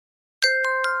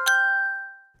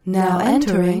Now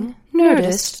entering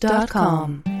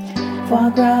Nerdist.com. Foie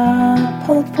gras,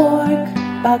 pulled pork,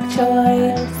 bok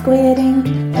choy, squid ink,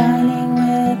 dining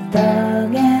with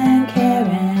Doug and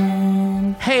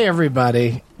Karen. Hey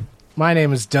everybody, my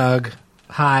name is Doug.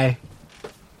 Hi.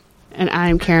 And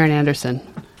I'm Karen Anderson.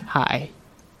 Hi.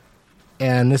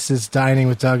 And this is Dining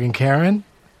with Doug and Karen.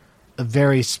 A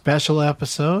very special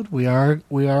episode. We are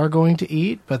going to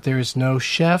eat, but there is no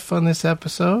chef on this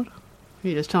episode.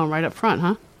 You just tell them right up front,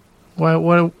 huh? What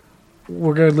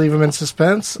we're going to leave them in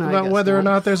suspense I about guess whether or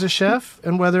not. not there's a chef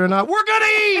and whether or not we're going to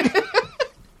eat.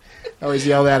 I always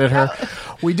yell that at her.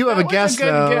 We do have a That was guest a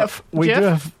good though. gif. We GIF? do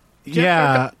have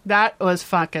GIF, that was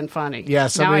fucking funny. Yeah,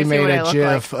 somebody Now I see made what I a look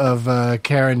GIF like. of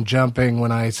Karen jumping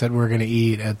when I said we're going to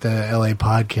eat at the LA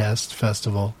Podcast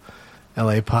Festival.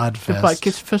 LA Podfest.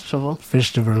 Podcast Festival.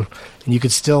 Festival. And you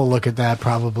could still look at that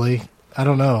probably. I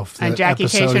don't know. If the And Jackie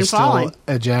episode Cation is still, falling.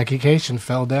 Jackie Cation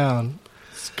fell down.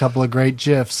 It's a couple of great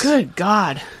GIFs Good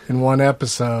God. in one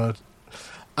episode.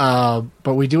 But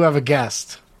we do have a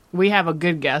guest. We have a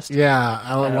good guest Yeah,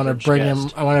 I want to bring him.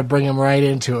 I want to bring him right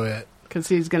into it. because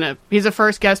he's the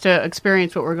first guest to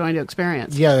experience what we're going to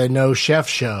experience. Yeah, the No Chef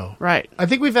Show. Right. I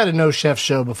think we've had a No Chef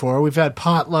Show before. We've had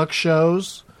potluck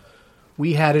shows.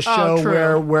 We had a show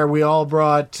true. where we all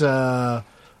brought our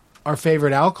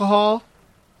favorite alcohol.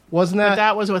 Wasn't But that?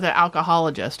 that was with an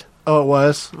alcohologist. Oh, it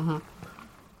was.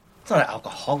 It's not an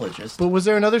alcohologist. But was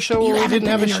there another show where we didn't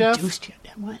have a chef?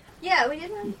 Yet. What? Yeah, we did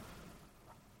one.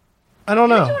 I don't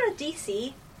We did know. one with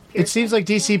DC. It seems like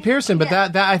DC Pearson, but Yeah.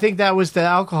 that I think that was the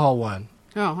alcohol one.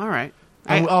 Oh, all right.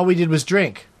 And all we did was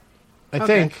drink. I Okay.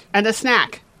 think And a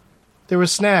snack. there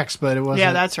was snacks, but it wasn't.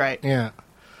 Yeah, that's right. Yeah.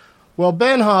 Well,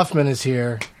 Ben Hoffman is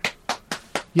here.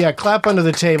 Yeah, clap under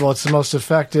the table. It's the most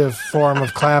effective form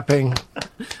of clapping.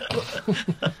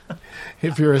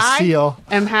 If you're a seal.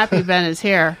 I'm happy Ben is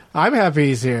here. I'm happy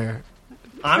he's here.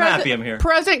 I'm happy I'm here.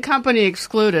 Present company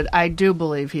excluded. I do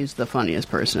believe he's the funniest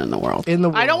person in the world. In the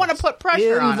world. I don't want to put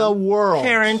pressure In on the him. world.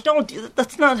 Karen,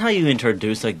 that's not how you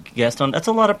introduce a guest on. That's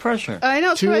a lot of pressure. I know.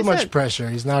 that's what Too I much said. pressure.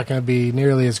 He's not going to be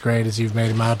nearly as great as you've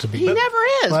made him out to be. He never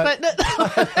is. but-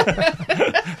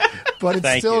 But it's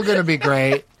Thank still you. going to be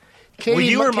great. Katie,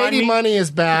 you remind Katie me- Money is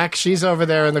back. She's over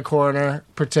there in the corner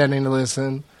pretending to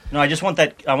listen. No, I just want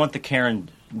that. I want the Karen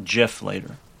GIF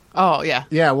later. Oh yeah,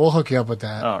 Yeah, we'll hook you up with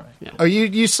that. All right. Yeah. Oh,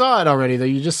 you saw it already, though.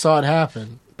 You just saw it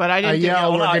happen. but I I didn't. yell,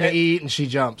 well, we're no, going to I- eat, and she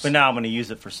jumps. But now I'm going to use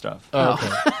it for stuff. Oh,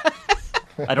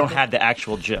 okay. I don't have the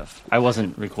actual GIF. I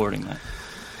wasn't recording that.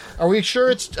 Are we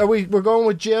sure we're going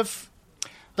with GIF?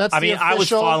 That's I the mean, I was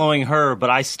official? following her, but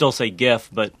I still say GIF.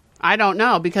 But I don't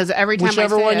know because every time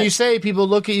Whichever I say one it, you say, people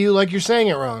look at you like you're saying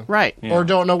it wrong. right, Yeah. Or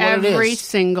don't know what every it is.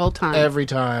 single time, Every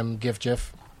time,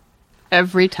 GIF.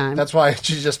 every time. That's why it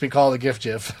should just be called a GIF.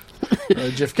 GIF.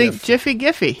 Think Jiffy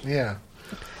Giffy. Yeah.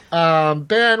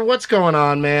 Ben, what's going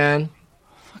on, man?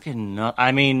 fucking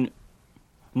I mean,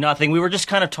 nothing. We were just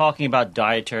kind of talking about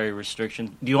dietary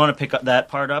restrictions. Do you want to pick up that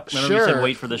part up? Remember Sure. you said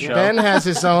wait for the show. Ben has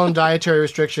his own dietary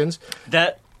restrictions.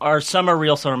 That are some are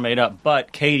real, some are made up.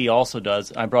 But Katie also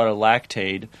does. I brought a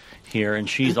Lactaid here, and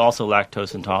she's also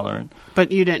lactose intolerant.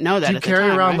 But you didn't know that. Do you at carry the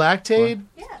time, around right? Lactaid,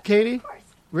 Yeah, Katie? of course.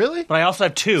 Really? But I also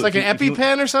have two. It's like an If you-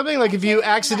 EpiPen or something? Like if you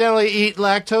accidentally eat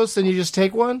lactose, then you just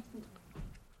take one?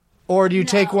 Or do you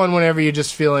take one whenever you're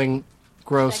just feeling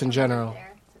gross in general?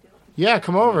 Yeah,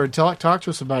 come over and talk to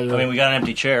us about your I mean, we got an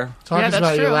empty chair. talk Yeah, us that's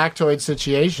about your true. lactoid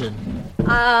situation.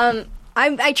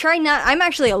 I try not. I'm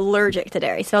actually allergic to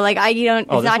dairy, so like Oh, it's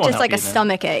this not won't just help like you a then.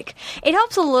 stomach ache. It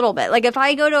helps a little bit. Like if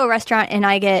I go to a restaurant and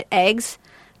I get eggs,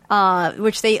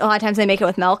 which a lot of times they make it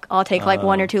with milk, I'll take like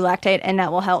 1 or 2 Lactaid, and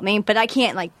that will help me. But I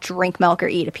can't like drink milk or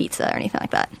eat a pizza or anything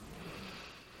like that.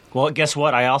 Well, guess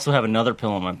what? I also have another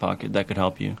pill in my pocket that could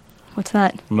help you. What's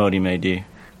that? Modi May-D.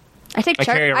 I take. I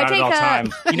carry it around at all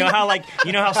time. You know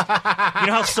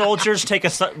how soldiers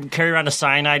carry around a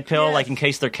cyanide pill like in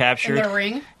case they're captured. In the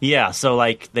ring? Yeah, so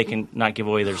like they can not give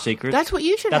away their secrets. That's what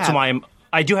you should That's have. why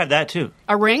I do have that too.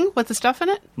 A ring with the stuff in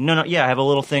it? No, yeah, I have a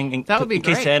little thing That would be in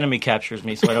case great. the enemy captures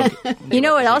me, so I don't. You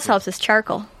know what else helps is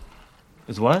charcoal.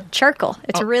 Is what? Charcoal.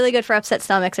 It's really good for upset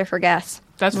stomachs or for gas.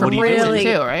 That's for What do you do? poison Really-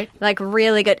 too, right? Like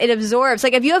really good. It absorbs.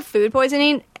 Like if you have food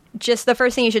poisoning, just the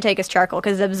first thing you should take is charcoal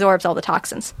because it absorbs all the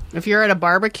toxins. If you're at a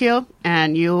barbecue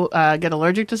and you get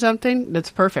allergic to something, that's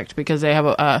perfect because they have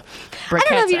I briquettes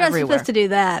don't know if you're not everywhere. supposed to do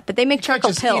that, but they make Can't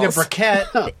charcoal just pills. eat a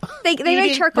briquette. They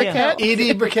make charcoal briquette? pills.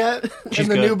 Edie Briquette She's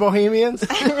and the good. New Bohemians.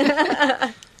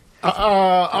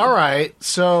 All right,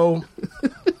 so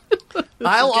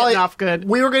getting off good.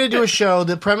 We were going to do a show.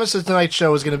 The premise of tonight's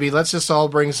show was going to be let's just all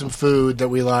bring some food that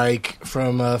we like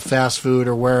from fast food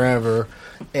or wherever,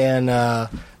 and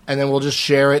and then we'll just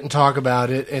share it and talk about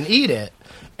it and eat it.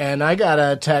 And I got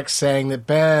a text saying that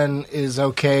Ben is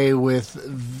okay with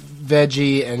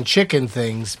veggie and chicken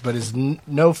things, but is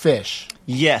no fish.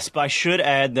 Yes, but I should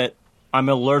add that I'm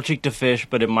allergic to fish,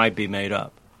 but it might be made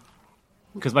up.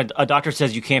 Because a doctor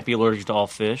says you can't be allergic to all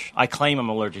fish. I claim I'm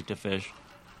allergic to fish.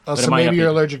 Oh, but it so might not maybe you're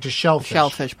be. allergic to shellfish.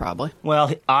 Shellfish, probably.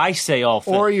 Well, I say all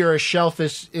fish. Or you're a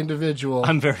shellfish individual.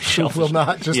 I'm very shellfish. Who will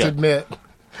not just Yeah. admit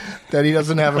that he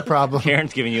doesn't have a problem.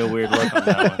 Karen's giving you a weird look on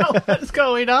that one. What's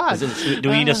going on? Do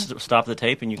we just stop the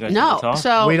tape and you guys No. can talk?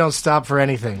 So We don't stop for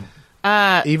anything.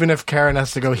 Even if Karen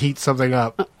has to go heat something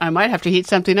up. I might have to heat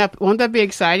something up. Won't that be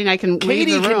exciting? I can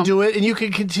Katie leave the room. can do it, and you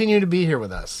can continue to be here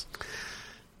with us.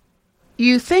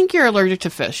 You think you're allergic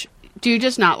to fish. Do you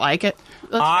just not like it?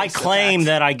 Let's I face the claim facts.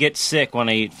 that I get sick when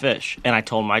I eat fish, and I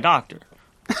told my doctor.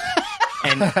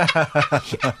 and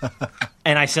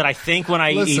I said, I think when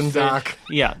I Listen, eat fish... Doc.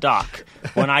 Yeah, Doc.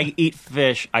 When I eat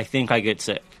fish, I think I get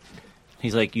sick.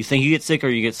 He's like, you think you get sick or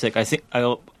you get sick?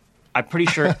 I'm pretty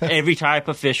sure every type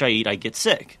of fish I eat, I get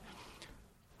sick.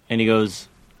 And he goes,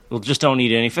 well, just don't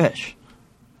eat any fish.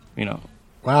 You know,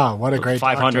 Wow, what a great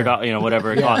 $500, doctor. you know,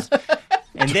 whatever it costs.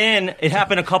 And then it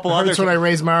happened a couple other Hurts when I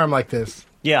raise my arm like this.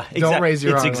 Yeah, Don't raise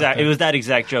your it's arm like that. It was that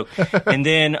exact joke. And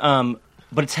then,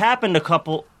 but it's happened a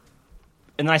couple.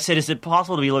 And I said, is it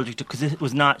possible to be allergic to? Because it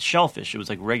was not shellfish; it was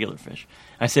like regular fish.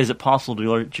 I said, is it possible to be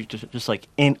allergic to just like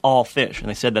in all fish? And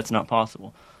they said that's not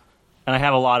possible. And I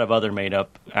have a lot of other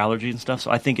made-up allergies and stuff, so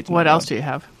I think it's. What made else up. do you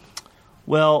have?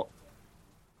 Well,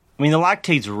 I mean, the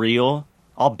lactate's real.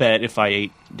 I'll bet if I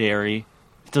ate dairy,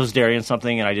 if there was dairy in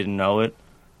something and I didn't know it,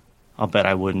 I'll bet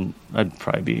I wouldn't. I'd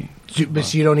probably be.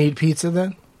 But you don't eat pizza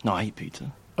then? No, I eat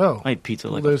pizza. Oh. I eat pizza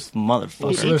like a There's-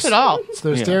 motherfucker. so eats it all. So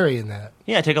there's Yeah. dairy in that.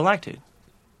 Yeah, I take a lactate.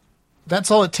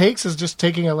 That's all it takes is just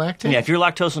taking a lactate? Yeah, if you're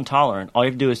lactose intolerant, all you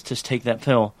have to do is just take that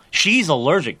pill. She's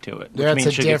allergic to it, which That's means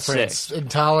a she'll get difference. sick.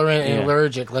 Intolerant and Yeah.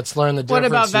 allergic. Let's learn the What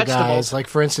difference, about you vegetables? guys. Like,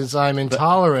 for instance, I'm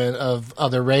intolerant of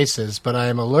other races, but I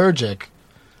am allergic.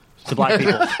 To black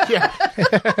people.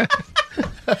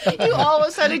 You all of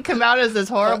a sudden come out as this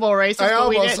horrible racist, but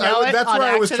we didn't know it that's on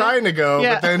where I was accident? trying to go,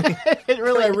 Yeah. but then It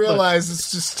really I realized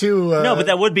it's just too... No, but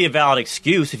that would be a valid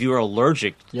excuse if you were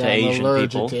allergic yeah, to I'm Asian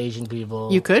allergic people. to Asian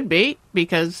people. You could be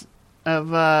because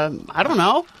of I don't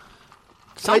know.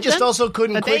 I just something also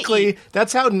couldn't that they quickly. eat.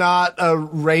 That's how not a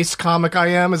race comic I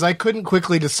am. Is I couldn't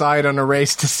quickly decide on a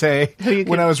race to say Who you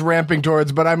when could- I was ramping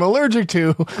towards. But I'm allergic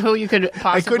to. who you could possibly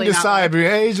I couldn't not decide like.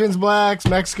 between Asians, blacks,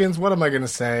 Mexicans. What am I going to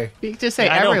say? You could just say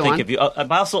I don't everyone. think if you.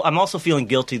 I'm also feeling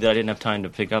guilty that I didn't have time to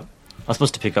pick up. I was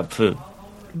supposed to pick up food.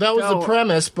 That was the So-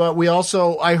 premise, but we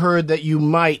also I heard that you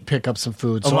might pick up some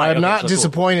food. So might, I'm okay, not so cool.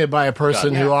 disappointed by a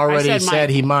person Got it. who Yeah, I already said said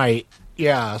might. he might.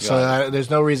 Yeah, so Got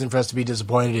there's no reason for us to be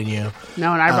disappointed in you.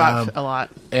 No, and I brought a lot.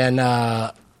 And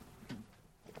but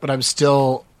I'm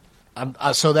still.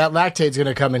 So that lactate's going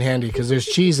to come in handy because there's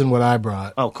cheese in what I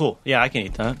brought. Oh, cool. Yeah, I can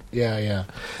eat that. Yeah.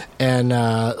 And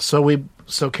so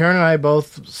Karen and I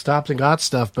both stopped and got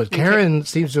stuff, but Karen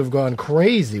seems to have gone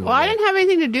crazy with Well, I it. didn't have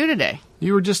anything to do today.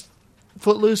 You were just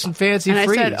footloose and fancy And I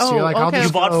free. said, so you're oh, like, I'll okay. just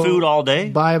You bought go food all day?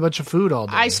 buy a bunch of food all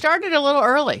day. I started a little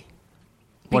early,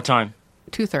 What time?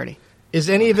 2:30. Is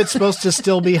any of it supposed to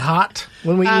still be hot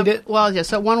when we eat it? Well, yeah.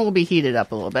 So one will be heated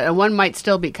up a little bit, and one might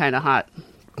still be kind of hot,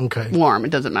 Okay. warm.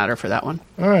 It doesn't matter for that one.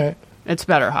 All right. It's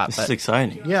better hot. This But is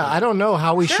exciting. Yeah, I don't know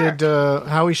how we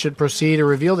should proceed or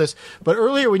reveal this. But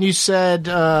earlier when you said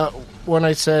when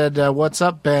I said what's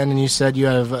up, Ben, and you said you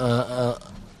have a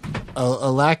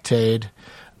lactate,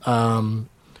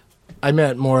 I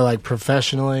meant more like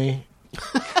professionally.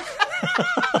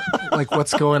 Like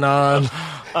what's going on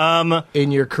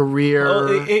in your career?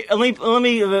 Let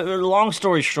me. Long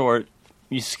story short,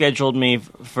 you scheduled me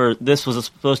for this was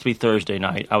supposed to be Thursday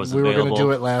night. I was we were available. going to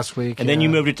do it last week, and then you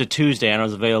yeah. moved it to Tuesday, and I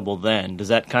was available then. Does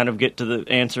that kind of get to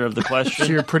the answer of the question?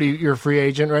 So you're a free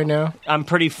agent right now. I'm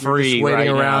pretty free. Just waiting right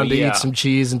around now, to yeah. eat some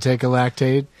cheese and take a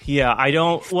lactate. Yeah, I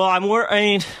don't. Well, I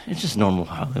mean, it's just normal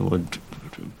Hollywood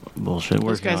bullshit. this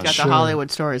Working guy's on got it. the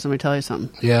Hollywood stories. Let me tell you something.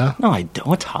 Yeah, No, I don't.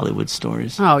 What's Hollywood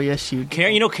stories? Oh yes, you.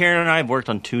 Karen, Karen and I have worked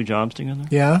on 2 jobs together.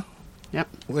 yeah. Yep.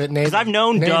 Because I've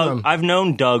known name Doug. them. I've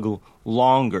known Doug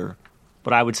longer,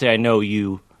 but I would say I know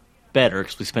you better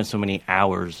because we spent so many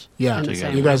hours. Yeah,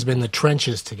 together. you guys have been in the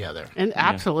trenches together. And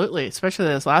absolutely, especially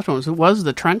this last one, was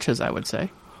the trenches. I would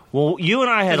say. Well, you and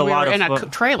I had a we lot were of in a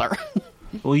fun. trailer.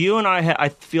 Well, you and I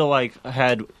feel like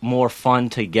had more fun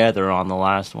together on the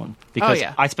last one because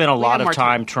yeah. I spent a We lot had of more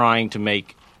time trying to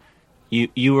make. You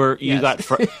Yes.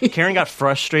 got Karen got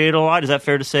frustrated a lot. Is that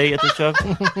fair to say at this job?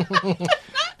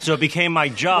 So it became my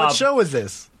job. What show is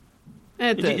this?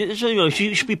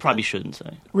 She probably shouldn't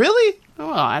say. Really?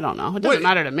 Well, I don't know. It doesn't Wait.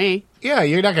 matter to me. Yeah,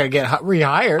 you're not going to get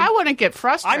rehired. I wouldn't get I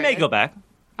frustrated. may go back.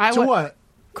 I To would- what?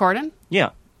 Corden? Yeah.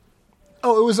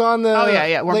 Oh, it was on the Oh,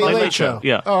 yeah, we're Late, both- Late Show.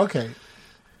 Yeah. Oh, okay.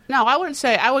 No, I wouldn't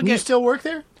say. I would You get. still work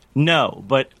there? No,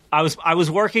 but I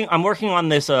was working. I'm working on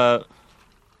this. I'm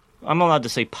allowed to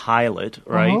say pilot,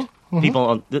 right?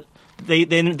 People,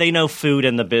 they know food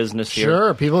and the business here.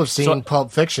 Sure. People have seen So-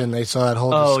 Pulp Fiction. They saw that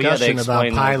whole Oh, yeah, they discussion about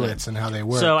explained that. pilots and how they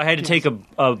work. So I had to take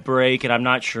a break, and I'm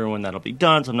not sure when that'll be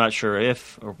done. So I'm not sure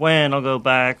if or when I'll go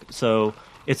back. So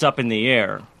it's up in the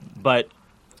air. But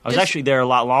I was actually there a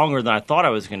lot longer than I thought I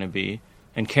was going to be.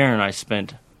 And Karen and I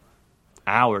spent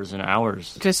hours and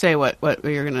hours. Just say what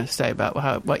you're going to say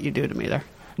about what you do to me there.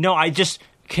 No, I just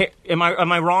am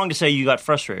I wrong to say you got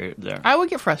frustrated there? I would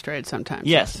get frustrated sometimes.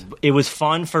 Yes, it was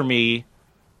fun for me.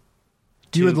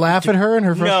 you would laugh at her and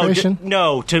her frustration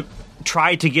No, to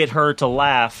try to get her to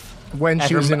laugh when at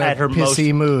she was her, in a at her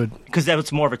pissy mood. because that was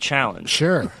more of a challenge.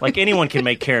 Sure. Like anyone can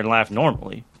make Karen laugh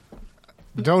normally.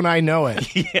 Don't I know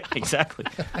it? Yeah, exactly.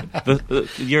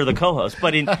 You're the co-host,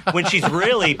 but when she's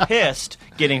really pissed,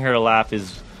 getting her to laugh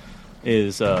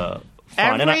is fun.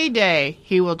 Every day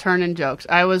he will turn in jokes.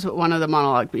 I was one of the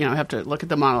monologues. You know, have to look at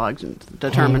the monologues and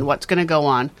determine what's going to go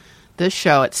on. This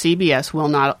show at CBS will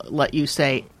not let you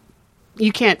say.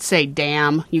 You can't say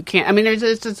 "damn." You can't. I mean, it's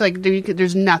just like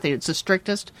there's nothing. It's the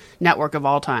strictest network of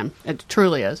all time. It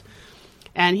truly is.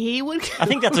 And he would. I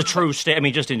think that's a true state. I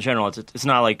mean, just in general, it's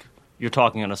not like you're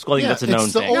talking on a school. I think that's a known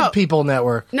it's the thing. old people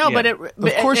network. No, Yeah. but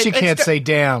Of course you can't say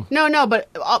damn. No, but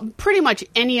pretty much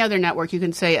any other network you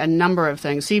can say a number of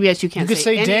things. CBS, you can't You can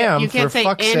say any, damn, You can't for say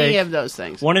fuck's any sake. of those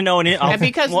things. Want to know And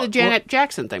because of the Janet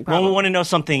Jackson thing, Well, probably. we want to know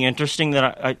something interesting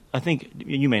that I think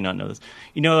you may not know this.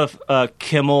 You know, if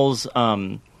Kimmel's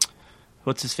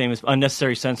what's his famous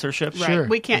unnecessary censorship? Right. Sure.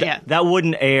 We can't. Yeah. That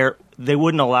wouldn't air. They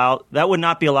wouldn't allow. That would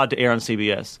not be allowed to air on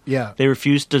CBS. Yeah. They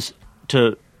refused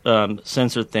to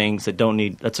censor things that don't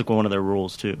need. That's like one of their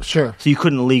rules too. Sure. So you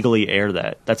couldn't legally air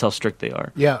that. That's how strict they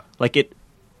are. Yeah. Like it.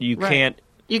 You Right. can't.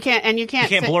 You can't, and you can't. You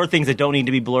can't say- blur things that don't need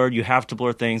to be blurred. You have to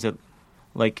blur things that,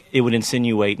 like, it would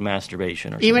insinuate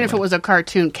masturbation or something. even if it like was a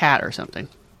cartoon cat or something.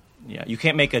 that. Yeah, you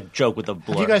can't make a joke with a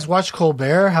blur. Have you guys watched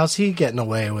Colbert? How's he getting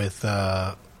away with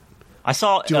I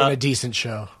saw. doing a decent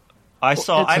show? I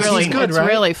saw. It's I've really seen. good, It's right?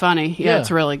 really funny. Yeah, Yeah.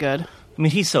 it's really good. I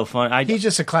mean, he's so fun. He's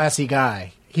just a classy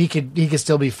guy. He could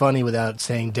still be funny without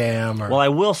saying damn or Well, I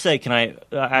will say, can I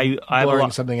have a blurring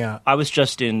lot- something out. I was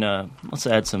just in. Let's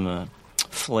add some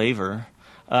flavor.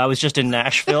 I was just in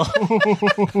Nashville.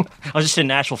 I was just in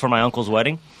Nashville for my uncle's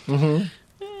wedding.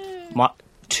 Mm-hmm. My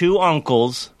 2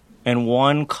 uncles and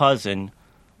 1 cousin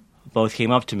both came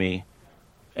up to me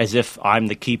as if I'm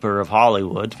the keeper of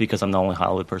Hollywood because I'm the only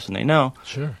Hollywood person they know,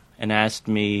 Sure. and asked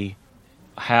me,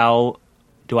 "How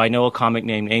do I know a comic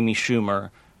named Amy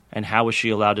Schumer, and how was she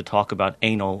allowed to talk about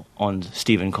anal on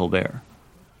Stephen Colbert?"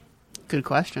 Good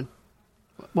question.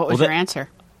 What was Well, your answer?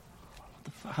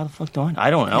 How the fuck do I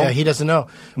don't know. Yeah, he doesn't know.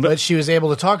 But she was able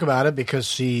to talk about it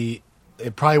because it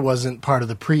probably wasn't part of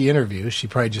the pre-interview. She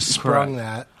probably just sprung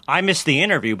that. I missed the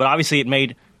interview, but obviously it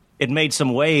made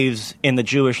some waves in the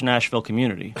Jewish Nashville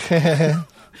community.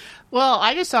 Well,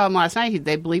 I just saw him last night.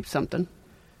 They bleeped something.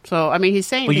 So I mean, he's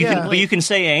saying. But you he can, but you can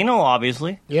say anal,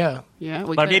 obviously. Yeah. Yeah,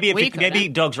 But maybe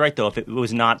Doug's right though. If it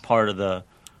was not part of the,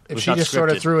 it If was she not just sort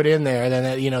of scripted. threw it in there,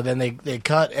 then they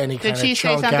cut any kind she of say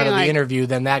chunk out something of the like- interview,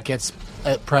 then that gets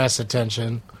press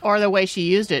attention. or the way she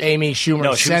used it. Amy Schumer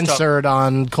No, she was censored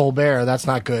on Colbert. That's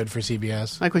not good for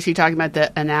CBS. Like was she talking about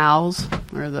the annals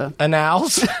or the?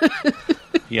 Annals,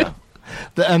 Yeah.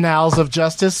 the annals of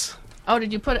justice. Oh,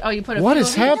 did you put? Oh, you put. A What few is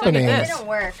of these? Look at happening? this. They don't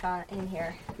work in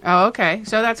here. Oh, okay.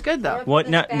 So that's good though. What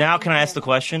now? Can I ask the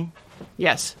question?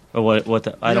 Yes. Or what?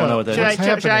 I don't know what that Should is.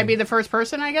 I, should I happening? be the first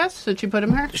person? I guess since you put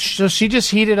him here. So she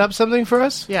just heated up something for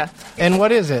us? Yeah. And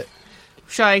what is it?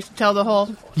 Should I tell the whole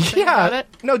thing about it?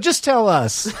 No, just tell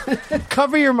us.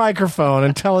 Cover your microphone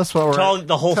and tell us what we're. Tell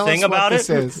the whole tell thing us what about this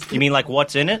it. is. You mean like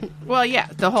what's in it? Well, yeah,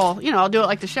 the whole. You know, I'll do it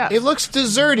like the chef. It looks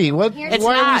desserty. What? It's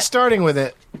Why are we not. starting with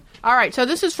it? All right. So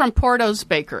this is from Porto's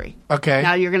Bakery. Okay.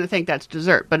 Now you're going to think that's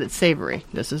dessert, but it's savory.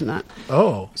 This is not.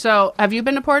 Oh, So have you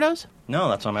been to Porto's? No,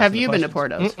 that's what I'm asking. Have the you been to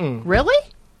questions. Porto's? Really?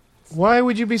 why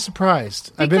would you be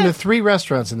surprised? I've been to Because- 3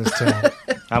 restaurants in this town.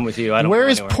 I'm with you. I don't. Where go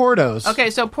is anywhere. Porto's? Okay,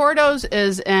 so Porto's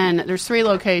is in. There's 3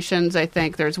 locations. I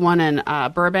think there's one in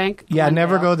Burbank. Yeah,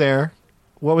 never Glendale. go there.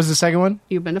 What was the second one?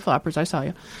 You've been to Flappers. I saw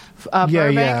you. Yeah,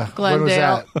 Burbank, yeah. When was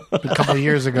Glendale, that? A couple of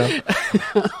years ago.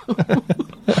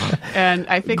 and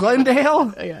I think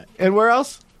Glendale? Yeah, And where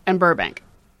else? and Burbank.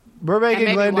 Burbank and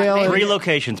maybe Glendale. one, maybe- 3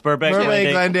 locations: Burbank,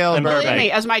 Glendale, and Believe Burbank.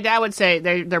 me, as my dad would say,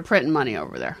 they're printing money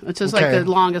over there. It's just Okay. like the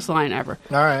longest line ever.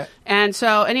 All right. And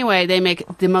so, anyway, they make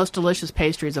the most delicious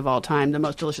pastries of all time, the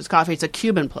most delicious coffee. It's a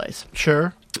Cuban place.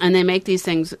 Sure. And they make these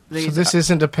things. So These, this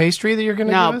isn't a pastry that you're going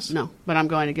to give us? No, but I'm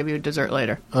going to give you a dessert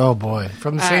later. Oh, boy.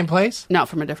 From the same place? No,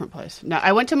 from a different place. No,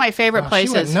 I went to my favorite Oh, she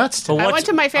places. went nuts today. But I what's- went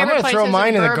to my I'm favorite going to places. throw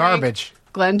mine in the Burbank, garbage.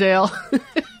 Glendale.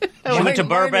 You went to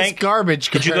Mine is Burbank.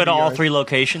 garbage. Did you go compared to all yours. 3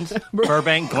 locations?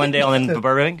 Burbank, Glendale, and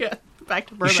Burbank. Yeah, back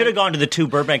to You Burbank. should have gone to the 2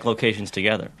 Burbank locations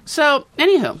together. So,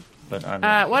 anywho, But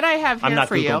I'm what I have here I'm not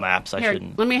for Google you. Maps, I Here,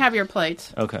 shouldn't. Let me have your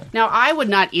plates. Okay. Now, I would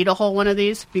not eat a whole one of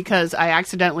these because I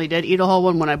accidentally did eat a whole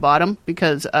one when I bought them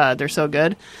because they're so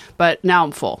good. But now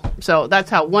I'm full. So that's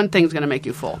how one thing's going to make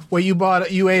you full. Well,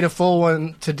 you ate a full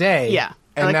one today. Yeah.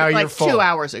 And like, now you're like full. 2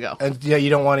 hours ago. And you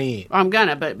don't want to eat. I'm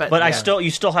gonna, but But Yeah.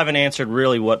 you still haven't answered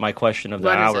really what my question of the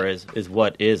What is hour it? is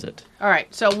what is it? all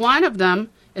right. So one of them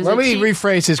is Let a me cheese-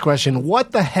 rephrase his question.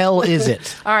 What the hell is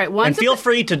it? All right, And one's feel a,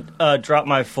 free to drop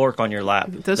my fork on your lap.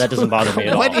 This- That doesn't bother me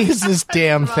at all. What is this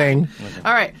damn thing?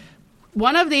 all right.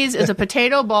 One of these is a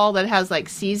potato ball that has like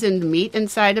seasoned meat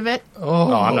inside of it.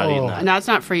 Oh, I'm not eating that. No, it's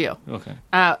not for you. Okay.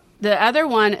 The other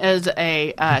one is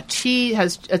a cheese.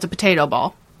 It's a potato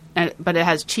ball, but it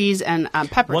has cheese and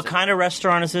peppers. What kind of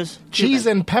restaurant is this? Cheese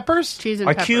and peppers? cheese and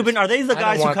Are peppers? Cuban? Are they the I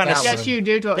guys don't who want kind of? that Yes, you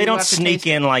do. They You don't have to sneak taste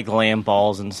in like lamb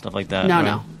balls and stuff like that. No, right?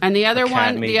 no. And the other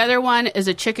cat one, meat. the other one is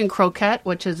a chicken croquette,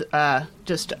 which is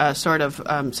just sort of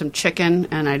some chicken,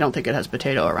 and I don't think it has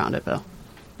potato around it though.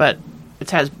 But it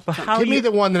has. How Give do me you,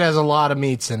 the one that has a lot of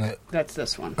meats in it. That's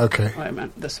this one. Okay. Oh, I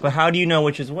meant this but one. how do you know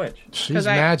which is which? She's 'Cause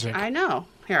magic. I know.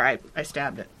 Here, I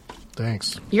stabbed it.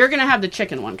 Thanks. You're gonna have the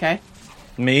chicken one, okay?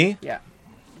 Me? Yeah.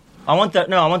 I want that.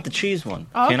 No, I want the cheese one.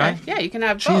 Oh, okay. Can I? Yeah, you can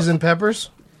have Cheese both. and peppers?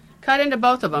 Cut into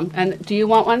both of them. And do you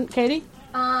want one, Katie?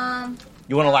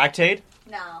 You want a lactate?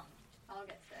 No. I'll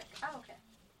get sick. Oh, okay.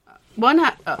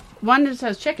 One that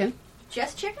says chicken.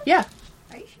 Just chicken? Yeah,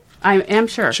 Are you sure? I am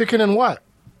sure. Chicken and what?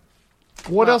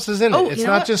 What else is in it? oh, It's you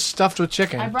know not what? just stuffed with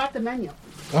chicken. I brought the menu.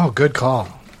 Oh, good call.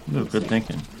 Ooh, good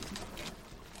thinking.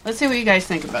 Let's see what you guys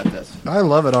think about this. I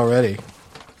love it already.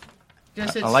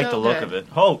 Just, I like so the look good. of it.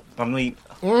 Oh, I'm the.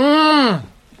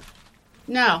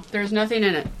 No, there's nothing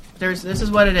in it. This is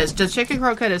what it is. The chicken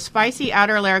croquette is spicy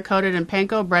outer layer coated in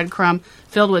panko breadcrumb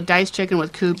filled with diced chicken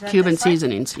with Cuban this one?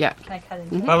 seasonings. Yeah. Can I cut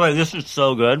it? Mm-hmm. By the way, this is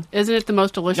so good. Isn't it the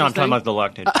most delicious No, I'm thing? talking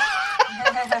about the lactate.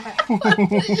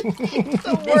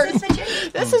 This is the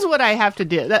chicken. This is what I have to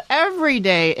do. Every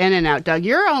day in and out, Doug.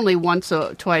 You're only once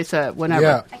or twice whenever.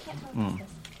 Yeah. I can't tell this.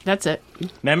 That's it.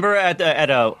 Remember at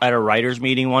a writers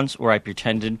meeting once where I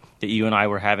pretended that you and I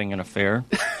were having an affair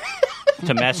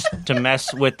to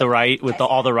mess with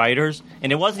all the writers,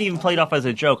 and it wasn't even played off as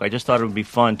a joke. I just thought it would be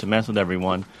fun to mess with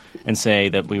everyone and say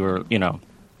that we were,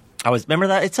 remember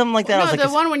that? It's something like that. I No, was like,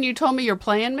 the one when you told me you're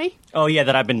playing me. oh yeah,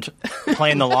 that I've been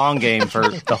playing the long game for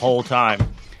the whole time.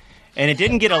 And it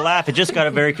didn't get a laugh. It just got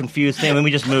a very confused thing. And then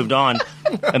we just moved on.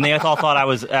 And they all thought I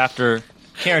was after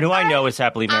Karen, who I know is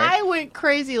happily married. I went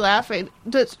crazy laughing.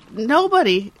 Just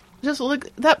nobody. Just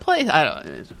look that place. I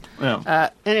don't. Yeah.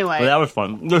 Anyway, But that was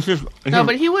fun. This is no,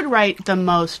 but he would write the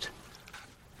most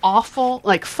awful,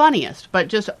 like funniest, but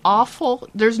just awful.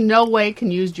 There's no way he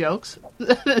can use jokes.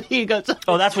 He goes.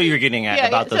 Oh, that's what you were getting at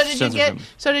about the censorship.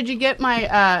 So did you get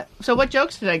my? So what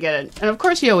jokes did I get in? And of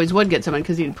course, he always would get someone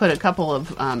because he'd put a couple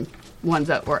of ones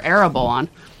that were arable on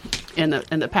in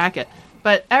the packet.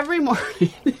 But every morning,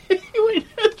 he would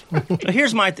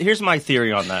Here's my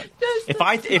theory on that.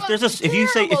 If you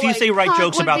say terrible, write cunt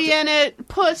jokes would about be in it,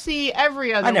 pussy,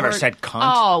 every other. I never word. said cunt.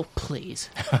 Oh, please.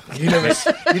 You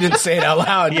didn't say it out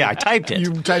loud. yeah, I typed it.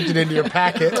 You typed it into your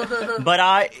packet.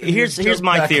 But here's joke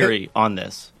my packet. theory on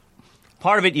this.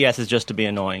 Part of it, yes, is just to be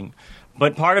annoying.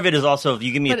 But part of it is also if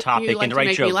you give me But a topic you like and to write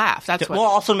make me jokes. laugh, that's what- Well,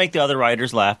 also make the other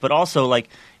writers laugh. But also, like,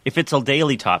 if it's a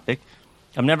daily topic,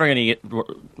 I'm never going to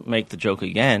make the joke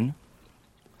again.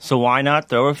 So why not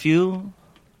throw a few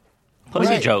pussy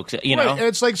Right. jokes? You Right, know, and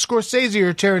it's like Scorsese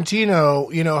or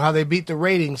Tarantino, how they beat the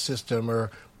rating system, or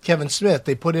Kevin Smith.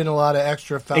 They put in a lot of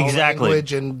extra foul Exactly.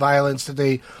 language and violence that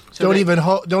they don't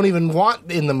even want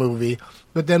in the movie.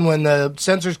 But then when the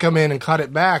censors come in and cut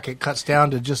it back, it cuts down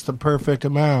to just the perfect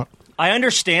amount. I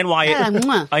understand why.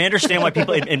 mwah. I understand why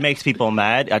people. It makes people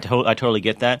mad. I totally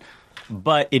get that.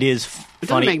 But it is It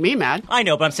funny. doesn't make me mad. I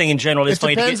know, but I'm saying in general, it's It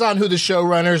funny. depends on who the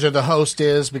showrunners or the host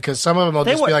is, because some of them will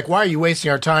They just be were- like, "Why are you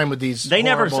wasting our time with these?" I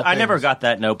never things?" got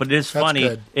that note, but it is That's funny.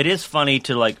 good. It is funny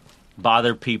to like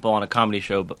bother people on a comedy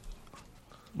show, but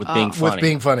with being funny. With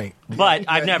being funny. But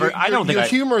I've never. I don't think your I.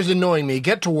 humor is annoying me.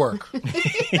 Get to work.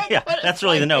 Yeah, that's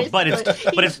really the note. But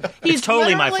it's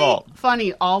totally my literally fault.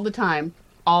 Funny all the time,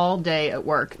 all day at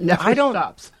work. Never I don't-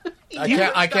 stops.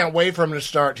 I can't wait for him to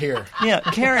start here. Yeah,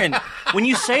 Karen. When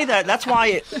you say that, that's why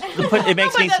it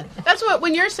makes me. That's what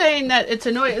when you're saying that it's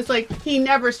annoying. It's like he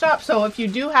never stops. So if you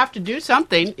do have to do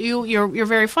something, you're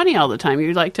very funny all the time.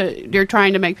 You're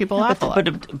trying to make people laugh a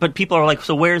lot. But people are like,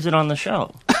 so where's it on the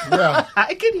show? Yeah.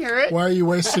 I can hear it. Why are you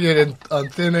wasting it on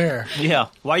thin air? Yeah.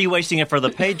 Why are you wasting it for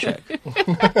the paycheck?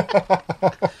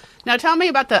 Now tell me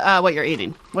about the what you're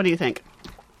eating. What do you think?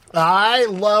 I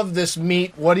love this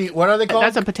meat. What are they called?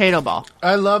 That's a potato ball.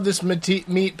 I love this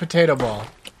meat potato ball.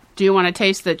 Do you want to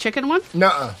taste the chicken one?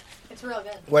 Nuh-uh. It's real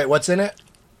good. Wait, what's in it?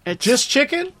 It's Just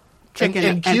chicken? chicken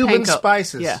and Cuban panko.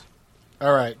 spices. Yeah.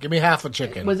 All right, give me half a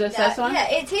chicken. Was this this one? Yeah,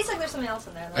 it tastes like there's something else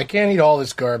in there. I can't eat all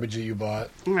this garbage that you bought.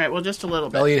 All right. Well, just a little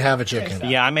bit. I'll eat half a chicken.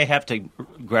 Yeah, I may have to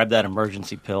grab that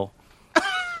emergency pill.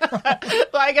 Well,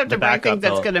 I have to buy backup things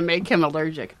that's pill. going to make him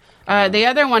allergic. The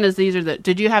other one is these are the.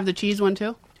 Did you have the cheese one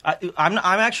too? I'm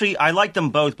actually I like them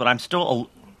both, but I'm still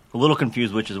a little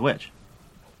confused which is which.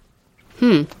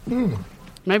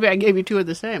 Maybe I gave you two of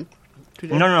the same.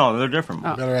 No, they're different.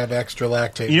 Oh. Better have extra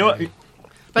lactate. You know what? maybe.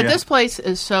 But Yeah. this place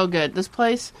is so good. This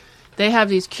place, they have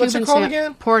these What's Cuban it called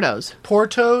again? Portos.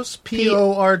 Portos?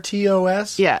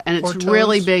 Portos? Yeah, and it's Portos?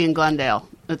 really big in Glendale.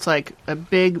 It's like a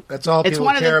big. That's all it's people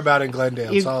one of care the- about in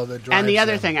Glendale. It's you- all that drives and the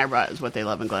other them. thing I brought is what they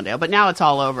love in Glendale. But now it's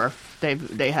all over. They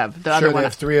have the Sure, other they one.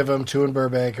 have three of them, two in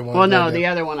Burbank and one Well, in no, Glendale. the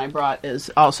other one I brought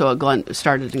is also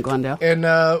started in Glendale. And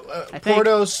think.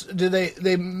 Portos, do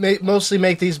they mostly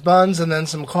make these buns and then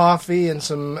some coffee and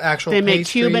some actual They make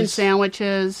pastries? Cuban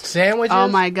sandwiches. Sandwiches? Oh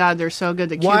my God, they're so good.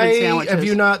 The Cuban Why sandwiches. have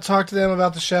you not talked to them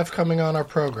about the chef coming on our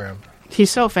program? He's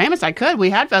so famous. I could. We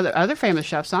had other famous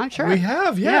chefs on. Sure. We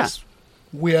have, yes.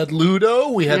 We had Ludo.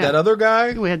 We had Yeah. that other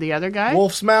guy. We had the other guy.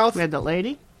 Wolf's Mouth. We had the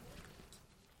lady.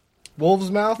 Wolf's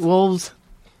Mouth. Wolves.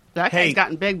 That Hey. guy's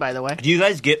gotten big, by the way. Do you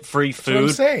guys get free what I'm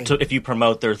food saying. if you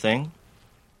promote their thing?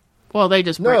 Well, they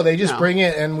just No, they just bring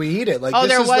it and we eat it. Like Oh,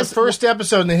 this there is was- the first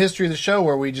episode in the history of the show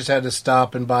where we just had to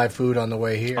stop and buy food on the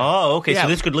way here. Oh, okay. Yeah. So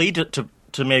this could lead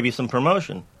to maybe some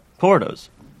promotion. Portos.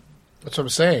 That's what I'm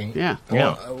saying. Yeah.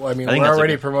 Yeah. Well, I mean, I think we're that's a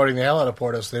already good- promoting the hell out of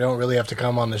Portos. So they don't really have to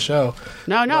come on the show.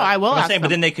 No, I will I'm ask saying, but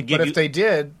them. then they could give But you if they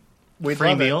did, we'd free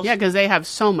love meals. Yeah, because they have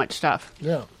so much stuff. It.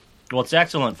 Yeah. Well, it's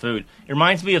excellent food. It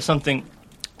reminds me of something.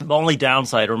 The only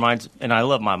downside and I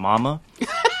love my mama,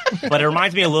 but it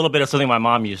reminds me a little bit of something my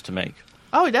mom used to make.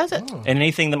 Oh, does it? And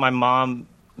anything that my mom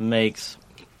makes,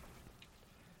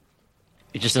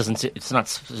 it just doesn't. It's not.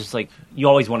 It's just like you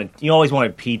always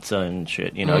wanted pizza and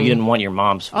shit. You know, you didn't want your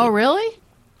mom's food. Oh, really?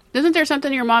 Isn't there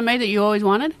something your mom made that you always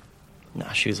wanted?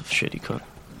 Nah, she was a shitty cook.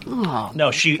 Oh,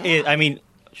 No, she is. I mean,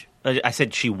 I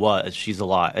said she was. She's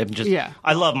alive. I'm just. Yeah.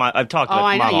 I love my. I've talked oh, about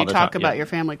I mom know. all You the talk time. about Yeah. your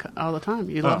family all the time.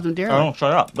 You love them dearly. I don't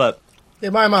shut up, but Yeah,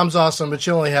 my mom's awesome, but she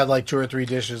only had like 2 or 3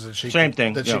 dishes that she Same could,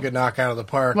 thing, that yeah. she could knock out of the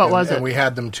park. What and, was it? And we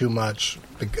had them too much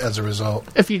as a result.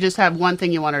 If you just have one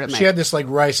thing you want her to make. She had this like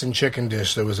rice and chicken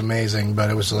dish that was amazing, but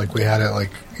it was like we had it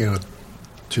like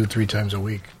 2-3 times a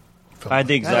week. I had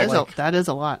the exact. that is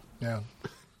a lot. Yeah.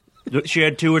 She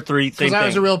had 2 or 3. Same Because I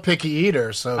was a thing. real picky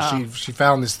eater, so Oh. she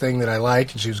found this thing that I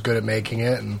liked, and she was good at making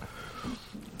it. And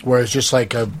whereas just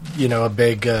like a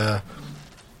big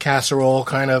casserole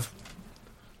kind of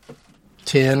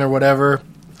tin or whatever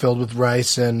filled with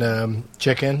rice and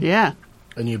chicken, Yeah,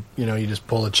 and you just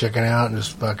pull the chicken out and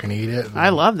just fucking eat it. And I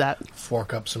love that.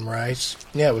 fork up some rice.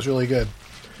 Yeah, it was really good.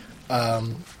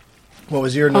 What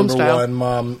was your number Homestyle.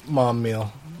 one mom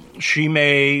meal? She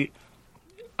made.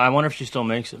 I wonder if she still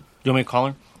makes it. Do you want me to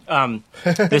call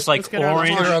her? This like get her on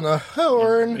the orange. Put her on the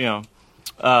horn. You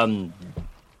know,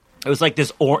 it was like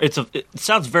this. It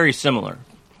sounds very similar,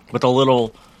 but the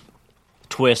little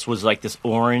twist was like this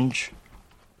orange,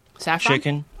 Saffron?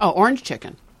 Chicken. Oh, orange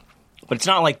chicken. but it's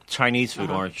not like Chinese food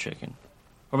orange chicken,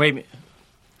 or maybe.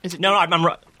 Is it No, I'm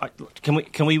right.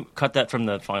 Can we cut that from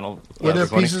the final? Were there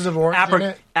recording? pieces of orange in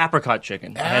it? Apricot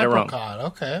chicken. I had it wrong. Apricot,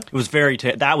 okay. It was very.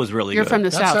 That was really You're good. from the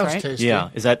That south, sounds right? tasty. Yeah,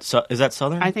 is that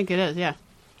southern? I think it is. Yeah.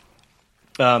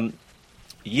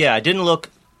 Yeah, it didn't look.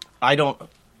 I don't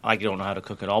know how to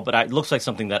cook it all, but it looks like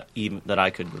something that I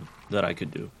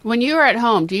could do. When you're at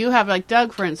home, do you have like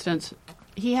Doug, for instance?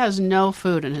 He has no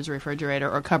food in his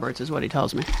refrigerator or cupboards, is what he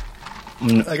tells me.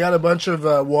 I got a bunch of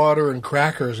water and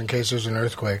crackers in case there's an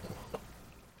earthquake.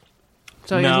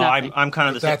 So he has No, nothing. I'm kind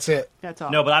of the That's same. it. That's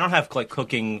all. No, but I don't have like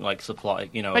cooking like supply.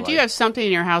 You know, But do you like- have something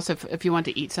in your house if you want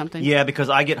to eat something? Yeah, because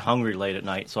I get hungry late at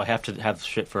night, so I have to have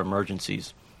shit for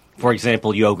emergencies. For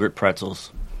example, yogurt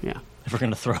pretzels. Yeah. If we're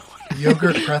gonna throw,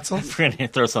 Yogurt pretzels? if we're gonna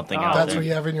throw something out That's there. what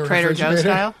you have in your Trader refrigerator? Joe's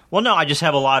style. Well, no, I just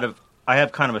have I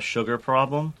have kind of a sugar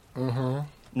problem. Mm-hmm.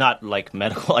 Not like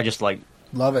medical. I just like,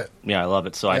 Love it. I love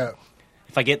it. So Yeah.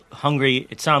 if I get hungry,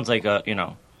 it sounds like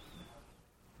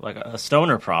like a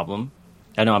stoner problem.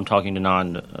 I know I'm talking to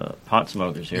non-pot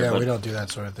smokers here. Yeah, but, we don't do that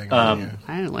sort of thing. I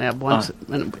only have once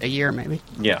in a year, maybe.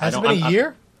 Yeah, Has I it don't, been a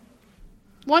year?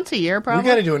 Once a year, We probably.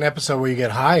 got to do an episode where you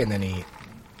get high and then eat.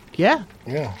 Yeah,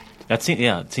 Yeah. it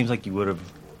seems like you would have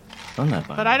done that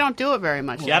by but now. I don't do it very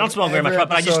much. Yeah, I don't smoke very much, Every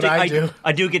but I just episode I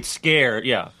I do get scared.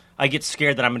 Yeah, I get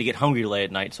scared that I'm going to get hungry late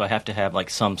at night, so I have to have like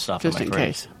some stuff Just in in my fridge.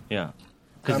 case. Yeah,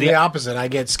 I'm the opposite. I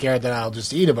get scared that I'll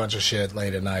just eat a bunch of shit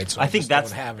late at night. So I think just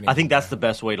don't have I think anything that's the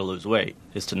best way to lose weight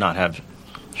is to not have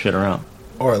shit around.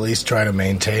 or at least try to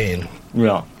maintain.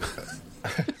 Yeah,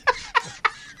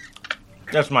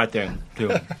 that's my thing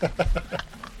too.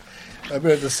 I've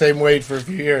been at the same weight for a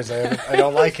few years. I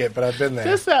don't like it, but I've been there.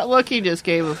 Just that look he just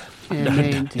gave of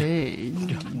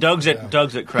maintain. Doug's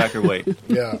at cracker weight.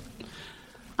 Yeah.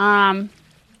 Anyway,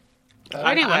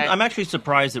 I'm actually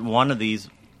surprised that one of these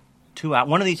 2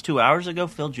 hours ago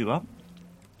filled you up.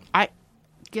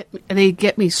 they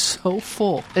get me so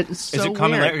full. It's so Is it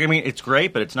coming? weird. I mean, it's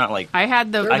great, but it's not like I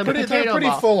had the They're potato pretty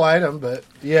ball. full item, but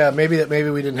yeah, maybe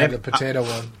we didn't have the potato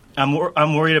one.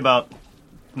 I'm worried about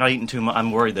not eating too much.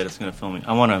 I'm worried that it's going to fill me.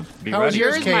 I want to be How was ready.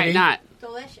 yours, Yours Katie? might not.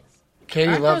 Delicious. Katie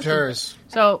Aren't loved those the- hers.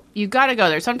 So you got to go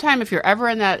there. Sometime if you're ever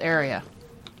in that area,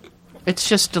 it's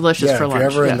just delicious Yeah, for if lunch.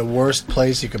 you're ever yeah. in the worst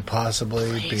place you could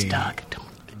possibly Please, be, Doug,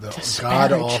 don't the disparage.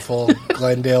 god-awful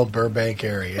Glendale, Burbank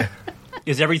area.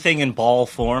 Is everything in ball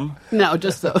form? No,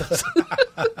 just those.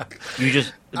 You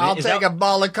just I'll is take that- a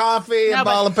ball of coffee, No, a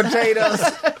ball of potatoes,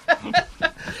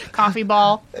 Coffee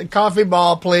ball. a coffee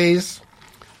ball, please.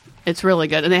 It's really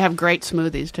good, and they have great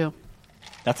smoothies too.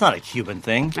 That's not a Cuban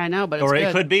thing. I know, but it's Or good.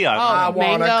 it could be. I Oh,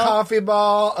 want mango. a coffee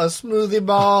ball, a smoothie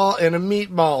ball, and a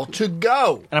meatball to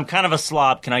go. And I'm kind of a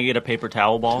slob. Can I get a paper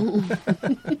towel ball?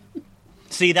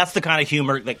 See, that's the kind of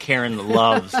humor that Karen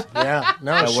loves. Yeah,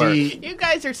 no, That works. You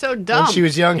guys are so dumb. when she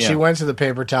was young, she Yeah. went to the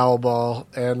paper towel ball,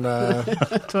 and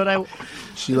That's what I.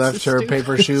 she left her stupid.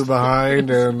 paper shoe behind,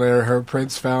 and her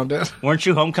prince found it Weren't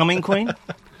you homecoming queen?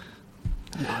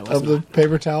 of the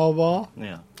paper towel ball.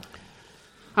 Yeah.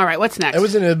 All right, what's next? It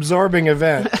was an absorbing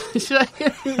event. Should I,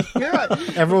 you're on-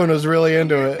 Everyone was really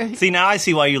into it. See, now I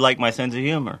see why you like my sense of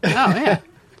humor. oh yeah.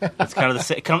 It's kind of the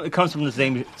same. It comes from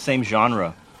the same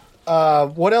genre.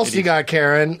 What else you got,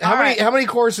 Karen? All right. How many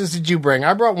courses did you bring?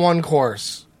 I brought one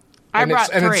course. I brought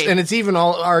it's, 3. and it's even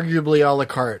arguably a la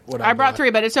carte. What I brought 3,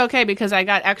 but it's okay because I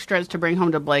got extras to bring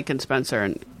home to Blake and Spencer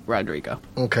and Rodrigo.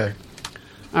 Okay,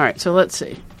 All right, so let's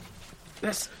see.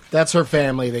 that's her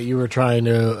family that you were trying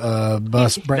to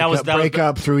break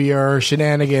up through your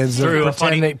shenanigans Through of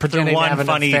pretending to one have an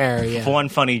funny, affair. Yeah. one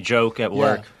funny joke at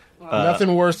work.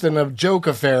 Nothing worse than a joke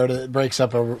affair that breaks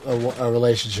up a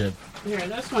relationship. Here,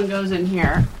 this one goes in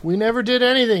here. We never did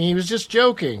anything. He was just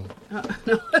joking.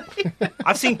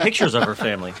 I've seen pictures of her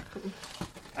family.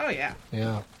 Oh yeah.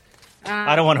 Yeah.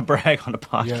 I don't want to brag on a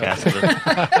podcast,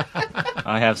 but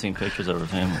I have seen pictures of her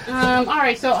family. All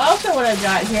right, so also what I've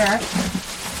got here.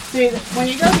 See, when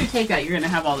you go through takeout, you're going to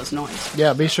have all this noise.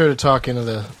 Yeah, be sure to talk into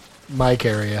the mic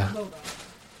area.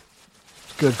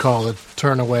 Good call to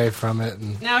turn away from it.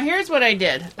 And Now here's what I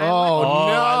did. oh, Oh,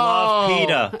 no! I love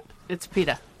PETA. It's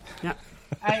PETA. Yeah.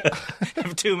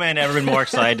 Have 2 men ever been more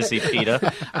excited to see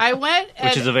PETA? I went,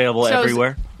 Which is available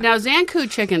everywhere. Now Zanku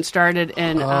Chicken started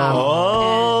in.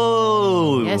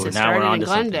 Oh, Yes, it now we're started on in to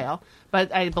something. Glendale,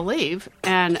 but I believe,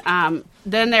 and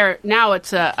then now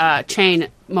it's a chain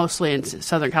mostly in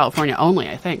Southern California only.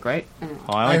 I think, right?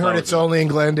 Oh, I heard it's only in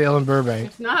Glendale and Burbank.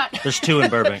 It's not. There's 2 in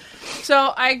Burbank.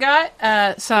 So I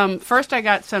got some. First, I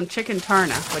got some chicken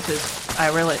tarna, which is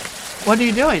I really. What are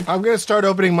you doing? I'm going to start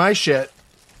opening my shit.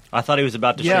 I thought he was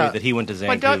about to show Yeah. you that he went to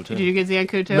What Zanku, too. did you get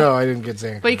Zanku too? No, I didn't get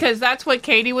Zanku. Because that's what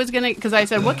Katie was gonna. Because I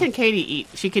said, "What can Katie eat?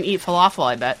 She can eat falafel,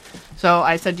 I bet." So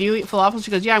I said, "Do you eat falafel?"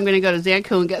 She goes, "Yeah, I'm going to go to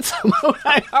Zanku and get some."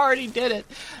 I already did it.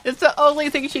 It's the only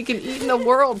thing she can eat in the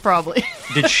world, probably.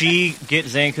 Did she get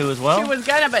Zanku as well? She was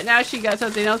gonna, but now she got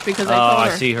something else because Oh, I told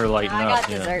her. I see her lighting I up. got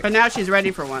Yeah. dessert. But now she's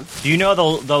ready for one. Do you know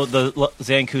the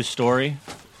Zanku story?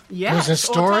 Yeah. There's a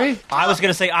story? I was going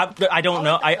to say, I don't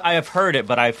know. I have heard it,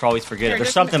 but I always forget Here, it. There's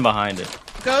just something behind it.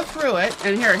 Go through it,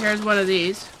 and here's one of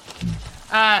these.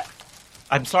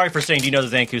 I'm sorry for saying, do you know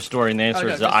the Zanku story? And the answer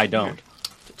no, is just I don't. here.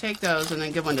 Take those and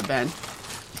then give one to Ben.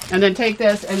 And then take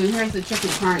this, and then here's the chicken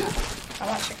tarna. I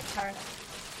want chicken tartar.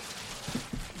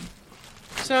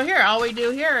 So here, all we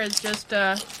do here is just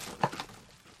That's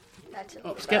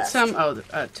Get some.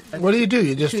 What do?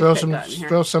 You just throw some, Toothpick in here.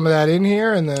 throw some of that in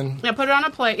here, and then Yeah, put it on a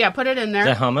plate. Yeah, put it in there. Is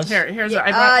that hummus? Here's. Yeah,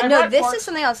 I no, brought this pork. is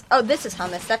something else. Oh, this is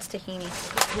hummus. That's tahini.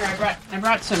 Here, I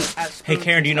brought some. Hey,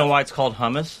 Karen, do you know why it's called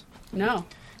hummus? No.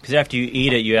 Because after you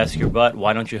eat it, you ask your butt,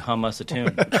 why don't you hum us a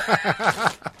tune?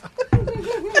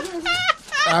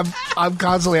 I'm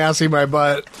constantly asking my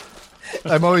butt.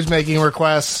 I'm always making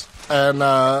requests, and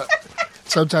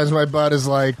sometimes my butt is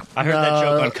like, I heard that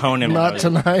joke on Conan. Not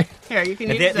tonight. Here, you can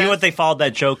And use you know what they followed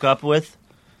that joke up with?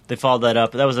 They followed that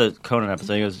up. That was a Conan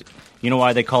episode. He goes, you know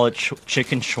why they call it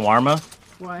chicken shawarma?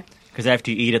 Why? Because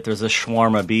after you eat it, there's a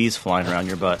shawarma bees flying around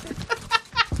your butt.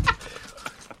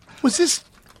 Was this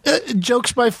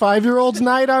jokes by 5-year-olds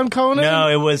night on Conan? No,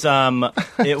 it was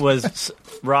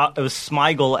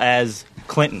Smigel as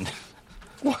Clinton.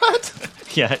 What?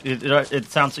 Yeah, it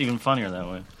sounds even funnier that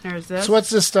way. Here's this. So what's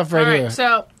this stuff right All right, here?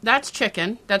 so that's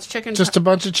chicken. That's chicken. Just a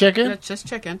bunch of chicken? That's just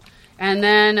chicken. And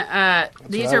then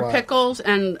these what I are want. pickles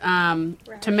and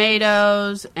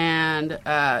tomatoes, and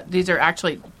these are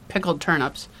actually pickled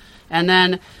turnips. And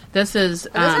then this is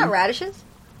Those not radishes?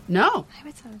 no. I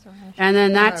would say those are radishes. And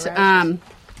then that's radishes.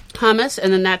 hummus,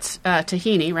 and then that's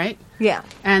tahini, right? Yeah.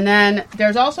 And then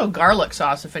there's also garlic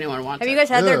sauce if anyone wants. Have you it. guys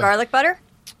had their Ugh. garlic butter?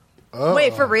 Oh.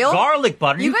 Wait, for real? Garlic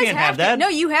butter? You guys can't have that. No,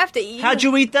 you have to eat. How'd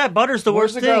you eat that? Butter's the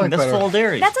Where's worst the thing. garlic That's butter? full of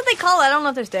dairy. That's what they call it. I don't know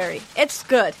if there's dairy. It's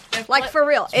good. Like, for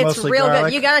real. It's mostly real garlic,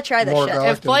 good. You gotta try this more shit.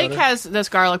 garlic. If Blake butter? has this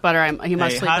garlic butter, he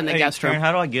must sleep in the guest Karen, room.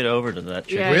 how do I get over to that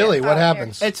chicken? Yeah. Really? What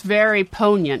happens? It's very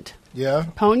poignant. Yeah.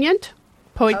 Poignant?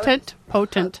 Potent?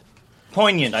 Potent.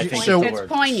 Poignant, I think So- is It's the word.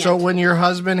 poignant. So when your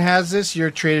husband has this, you're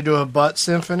treated to a butt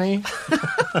symphony?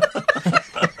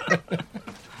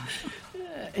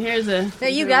 Here's a. No,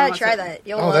 you gotta try that.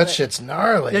 You'll Oh, love that it. shit's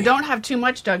gnarly. You don't have too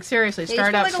much, Doug. Seriously, Yeah, you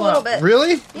start just out put, like, slow. a little bit.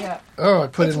 Really? Yeah. Oh, I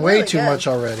put It's in way really too good. much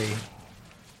already.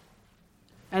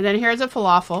 And then here's a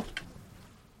falafel.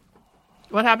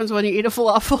 What happens when you eat a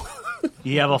falafel?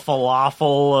 You have a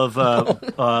falafel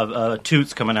of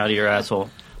toots coming out of your asshole.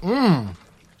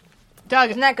 Doug,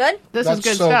 Isn't that good? this That's is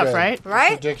good so stuff, good. right?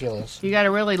 Right? It's ridiculous. You got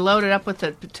to really load it up with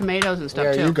the tomatoes and stuff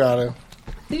Yeah, too. you got it.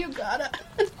 You got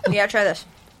it. You gotta try this.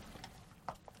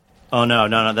 Oh,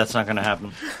 no, that's not going to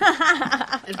happen.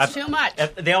 It's too much.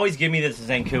 They always give me this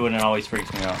Zanku, and it always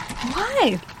freaks me out.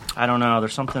 Why? I don't know.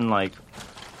 There's something like...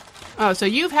 Oh, so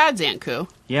you've had Zanku,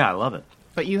 Yeah, I love it.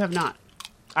 but you have not.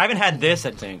 I haven't had this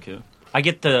at Zanku. I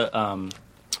get the... I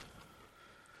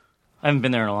haven't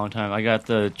been there in a long time. I got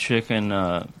the chicken...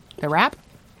 The wrap?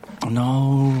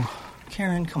 No.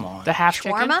 Karen, come on. The half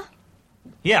chicken? Shawarma?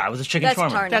 Yeah, it was a chicken That's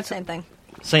shawarma. tarna. That's- Same thing.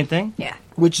 Same thing? Yeah.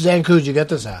 Which Zanku did you get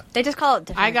this at? They just call it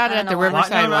different. I got it don't at the know why.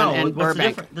 Riverside one in What's the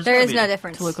Burbank. difference? There's There gotta is be- no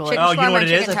difference. To look Chicken alike. Oh, you know shawarma what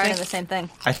and it is, chicken I tarna think? are the same thing.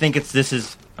 I think this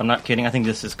is... I'm not kidding. I think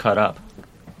this is cut up.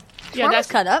 Yeah, Shawarma's that's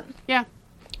cut up. Yeah,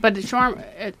 but the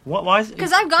shawarma. What? Why is it?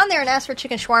 Because I've gone there and asked for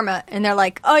chicken shawarma, and they're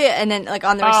like, "Oh yeah," and then like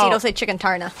on the receipt, Oh. it'll say chicken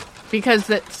tarna. Because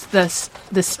it's the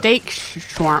steak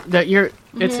shawarma that you're.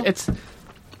 It's the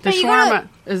But you shawarma gotta-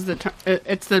 is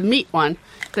it's the meat one.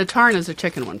 The tarn is a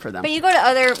chicken one for them. But you go to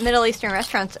other Middle Eastern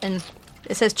restaurants, and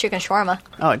it says chicken shawarma.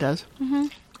 Oh, it does.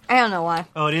 I don't know why.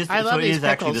 Oh, it is. I love so it these is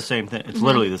actually pickles. the same thing. It's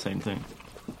literally the same thing.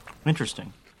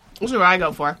 Interesting. This is what I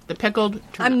go for. The pickled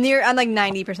turnip. I'm like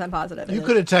 90% positive. it You is.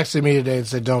 could have texted me today and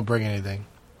said, don't bring anything.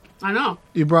 I know,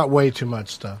 You brought way too much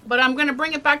stuff. but I'm going to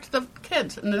bring it back to the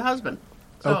kids and the husband.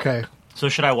 So- Okay. So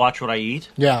should I watch what I eat?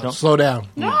 Yeah, Don't- slow down.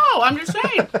 No, I'm just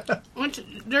saying. Once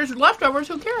there's leftovers.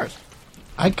 Who cares?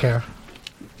 I care.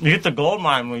 You hit the gold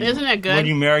mine when Isn't it good? when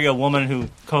you marry a woman who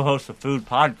co-hosts a food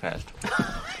podcast.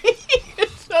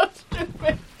 It's so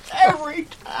stupid every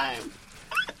time.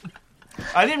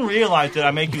 I didn't realize that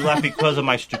I make you laugh because of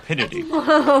my stupidity. I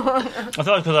thought it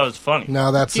was because I was funny.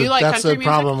 No, that's Do you like that's the country music?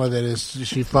 problem with it is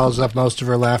she follows up most of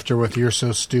her laughter with "You're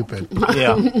so stupid."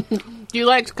 Yeah. Do you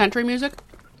like country music?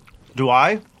 Do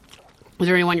I? Is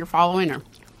there anyone you're following or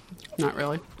not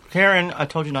really? Karen, I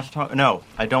told you not to talk. No,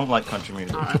 I don't like country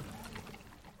music.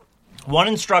 One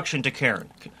instruction to Karen: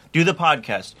 do the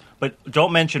podcast, but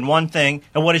don't mention one thing.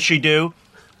 And what does she do?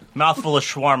 Mouthful of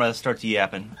shawarma, starts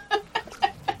yapping.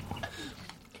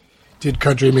 Did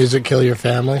country music kill your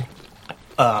family?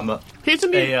 He's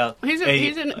a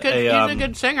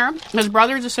good singer. His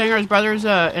brother's a singer. His brother's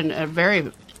in a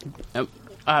very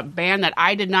band that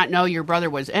I did not know your brother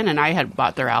was in, and I had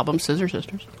bought their album, Scissor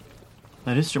Sisters.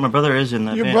 That is true. My brother is in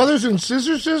that Your band. brothers and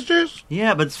Scissor Sisters?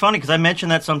 Yeah, but it's funny because I mention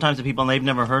that sometimes to people and they've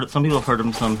never heard it. Some people have heard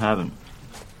them, some haven't.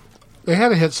 They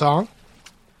had a hit song.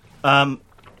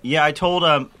 Yeah, I told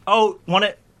I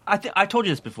told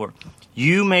you this before.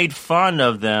 You made fun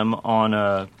of them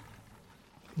on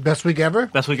Best Week Ever?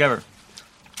 Best Week Ever.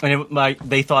 And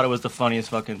they thought it was the funniest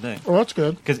fucking thing. Well, that's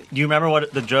good. Because do you remember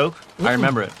what the joke? I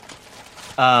remember it.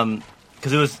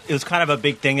 Because it was kind of a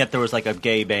big thing that there was like a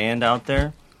gay band out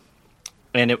there,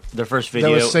 and their first video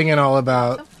They was singing all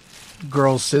about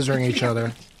girls scissoring each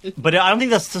other. But I don't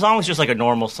think the song was just like a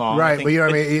normal song. Right, but you know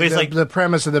what I mean? But it's like The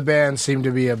premise of the band seemed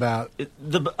to be about...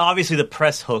 obviously the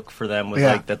press hook for them was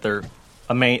like that they're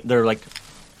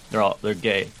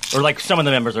gay, or like some of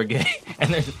the members are gay,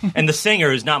 and the singer,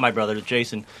 who's not my brother,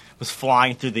 Jason, was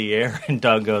flying through the air, and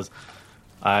Doug goes,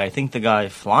 "I think the guy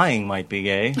flying might be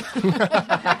gay,"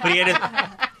 but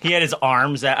he had his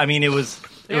arms out. I mean, it was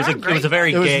a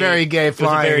very gay flying. It was a very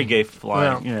gay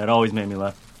flying. Yeah, it always made me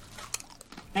laugh.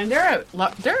 And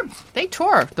they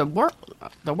tour the world,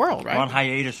 right? We're on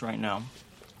hiatus right now.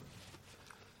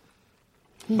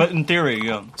 But in theory,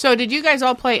 yeah. So did you guys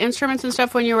all play instruments and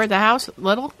stuff when you were at the house,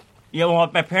 little? Yeah, well,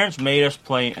 my parents made us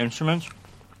play instruments,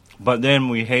 but then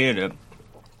we hated it,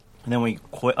 and then we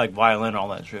quit, like violin and all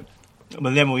that shit.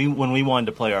 But then when we wanted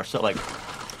to play ourselves, like,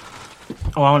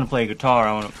 I want to play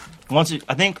guitar.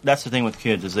 I think that's the thing with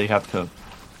kids is they have to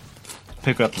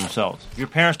pick it up themselves. If your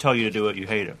parents tell you to do it, you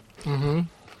hate it. Mm-hmm.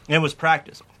 And it was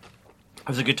practice. It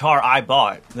was a guitar I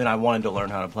bought, then I wanted to learn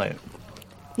how to play it.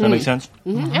 Does that make sense?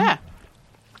 Mm-hmm. Yeah.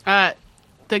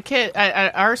 The kid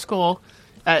at our school,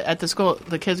 at the school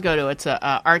the kids go to, it's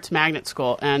a arts magnet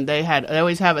school, and they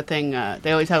always have a thing.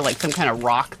 They always have like some kind of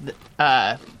rock.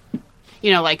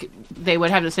 Like they would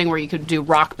have this thing where you could do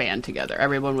rock band together.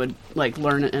 Everyone would like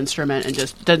learn an instrument, and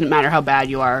just doesn't matter how bad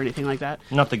you are or anything like that.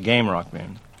 Not the game rock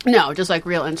band. No, just like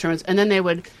real instruments. And then they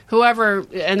would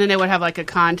have like a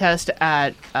contest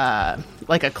at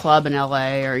like a club in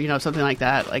LA or something like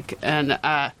that.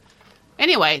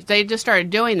 Anyway, they just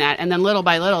started doing that, and then little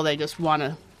by little, they just want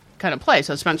to kind of play.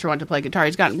 So Spencer wanted to play guitar.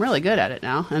 He's gotten really good at it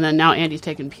now, and then now Andy's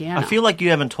taking piano. I feel like you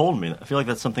haven't told me. I feel like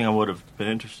that's something I would have been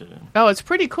interested in. Oh, it's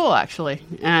pretty cool, actually.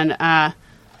 And,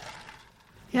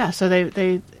 so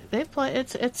they play.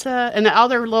 It's and all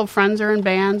their little friends are in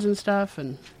bands and stuff.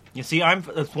 And you see,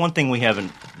 that's one thing we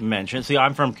haven't mentioned. See,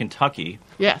 I'm from Kentucky.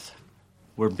 Yes.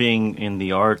 Where being in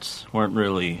the arts wasn't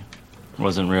really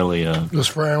was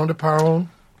frowned upon.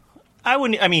 I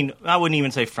wouldn't even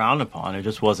say frowned upon. It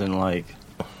just wasn't like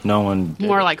no one did.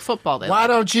 More like football. Why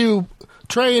don't you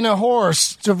train a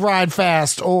horse to ride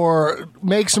fast or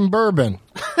make some bourbon?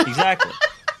 Exactly.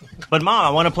 But Mom,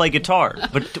 I want to play guitar.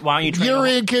 But why don't you train? You're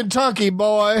in Kentucky,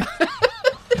 boy.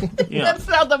 Yeah. That's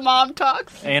how the mom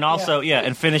talks. And also,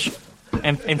 and finish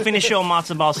your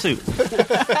matzo ball soup.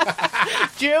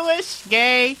 Jewish,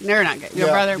 gay. No, you're not gay. Your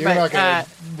brother, you're not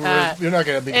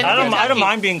gonna be. I don't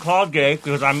mind being called gay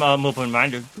because I'm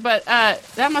open-minded. But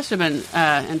that must have been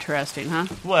interesting, huh?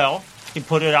 Well, he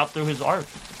put it out through his art.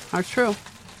 That's true.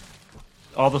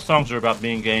 All the songs are about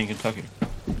being gay in Kentucky.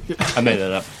 I made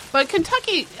that up. But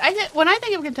Kentucky, when I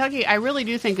think of Kentucky, I really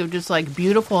do think of just like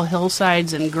beautiful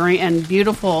hillsides and green and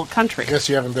beautiful country. I guess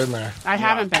you haven't been there. I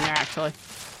haven't been there actually.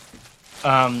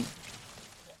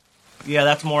 Yeah,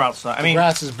 that's more outside. I mean, the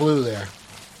grass is blue there.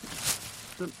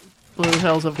 The blue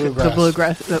hills of Bluegrass. the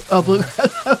bluegrass.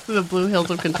 The blue hills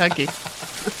of Kentucky.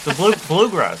 The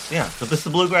bluegrass. Yeah, this is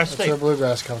the bluegrass That's state. where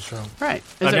bluegrass comes from. Right?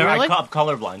 Is it really? I'm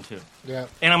colorblind too, Yeah.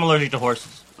 and I'm allergic to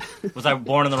horses. Was I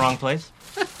born in the wrong place?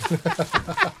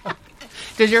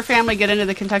 Does your family get into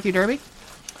the Kentucky Derby?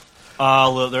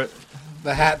 The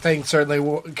hat thing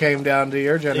certainly came down to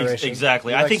your generation.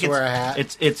 Exactly. He I likes think to wear a hat.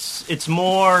 it's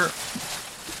more.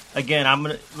 Again,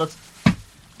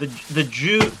 the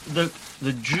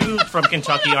Jews from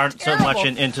Kentucky aren't so much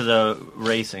into the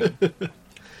racing.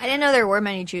 I didn't know there were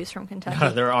many Jews from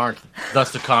Kentucky. There aren't.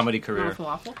 Thus the comedy career.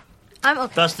 Falafel. I'm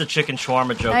okay. Thus the chicken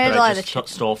shawarma joke I had that a lot I of just chicken.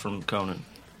 stole from Conan.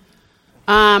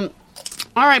 All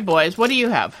right, boys. What do you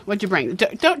have? What'd you bring?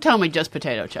 Don't tell me just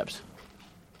potato chips.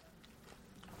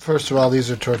 First of all,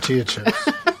 these are tortilla chips.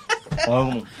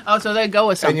 Oh, So they go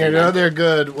with And something. you know then. they're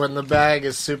good when the bag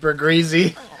is super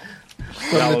greasy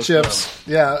from the was chips.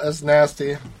 Yeah, that's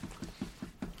nasty.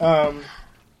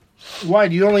 Why,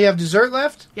 do you only have dessert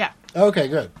left? Yeah. Okay,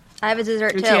 good. I have a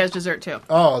dessert And too. she has dessert too.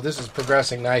 Oh, this is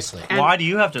progressing nicely. And- why do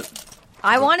you have to?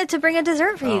 I wanted to bring a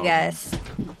dessert for you Oh. guys.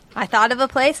 I thought of a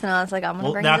place, and I was like, I'm going to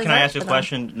Well, bring now a dessert can I ask you a for them.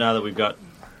 question? Now that we've got,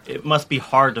 it must be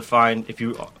hard to find if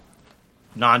you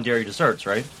non-dairy desserts,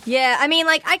 right? Yeah, I mean,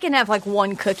 like, I can have, like,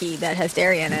 one cookie that has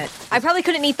dairy in it. I probably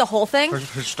couldn't eat the whole thing. Her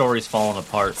story's falling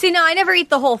apart. See, no, I never eat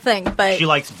the whole thing, but... She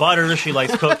likes butter. She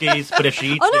likes cookies. But if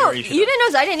she eats Oh, no, dairy, you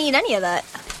didn't know, I didn't eat any of that.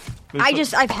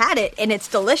 I've had it, and it's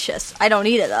delicious. I don't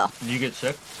eat it, though. Do you get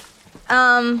sick?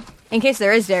 In case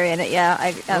there is dairy in it, yeah.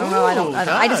 I don't know. I don't.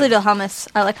 I just God. eat the hummus.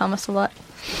 I like hummus a lot.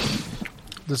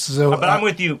 This is But I'm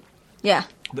with you. Yeah.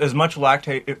 as much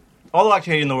lactate. All the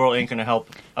lactate in the world ain't going to help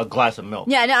a glass of milk.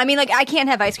 Yeah, no, I mean, like, I can't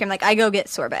have ice cream. Like, I go get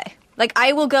sorbet. Like,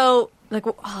 I will go, like,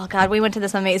 oh, God, we went to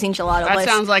this amazing gelato That place.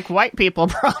 sounds like white people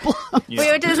problem. We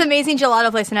went to this amazing gelato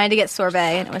place, and I had to get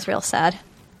sorbet, and it was real sad.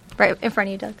 Right in front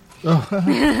of you, Doug. Let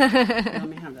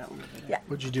me have that one.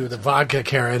 What'd you do with the vodka,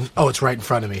 Karen? Oh, it's right in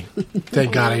front of me.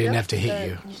 Thank God I didn't have to hit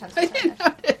you.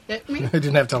 I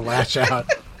didn't have to lash out.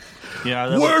 Yeah,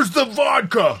 that Where's the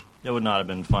vodka? would not have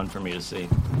been fun for me to see.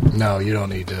 No, you don't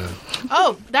need to.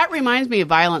 Oh, that reminds me of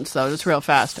violence, though, just real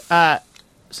fast.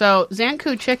 So,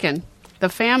 Zanku Chicken, the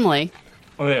family...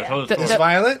 Oh, yeah. Tell the The- It's story.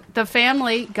 violent? The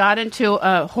family got into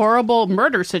a horrible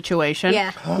murder situation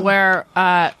Yeah. where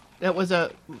it was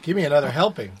Give me another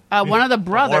helping. one of the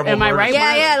brothers. horrible Am I murder. right? Yeah,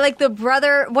 Mark? yeah, like the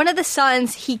brother, one of the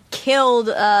sons, he killed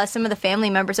some of the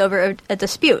family members over a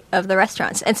dispute of the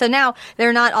restaurants. And so now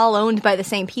they're not all owned by the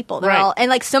same people. They're Right. all, and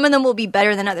like some of them will be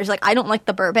better than others. Like I don't like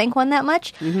the Burbank one that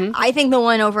much. I think the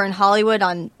one over in Hollywood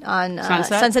on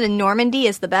Sunset and Normandy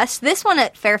is the best. This one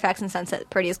at Fairfax and Sunset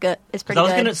is good. Is pretty I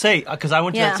was good. going to say, because I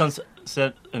went to Yeah. that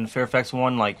Sunset and Fairfax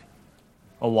one like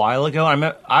a while ago.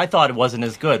 I thought it wasn't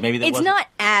as good. Maybe It's not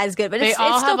as good, but They it's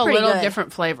all still have a pretty little good.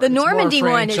 different flavor. The It's more Normandy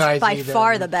one is by franchisey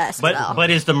far than- the best. But though.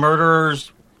 but is the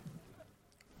murderers?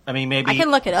 I mean, maybe I can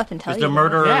look it up and tell is you. the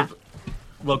murder Yeah.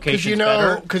 location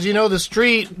Because you know the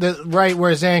street that right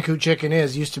where Zanku Chicken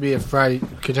is used to be a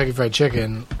Kentucky Fried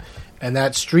Chicken, and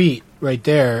that street right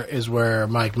there is where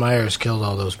Mike Myers killed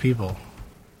all those people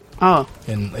Oh,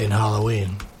 in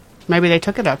Halloween. maybe they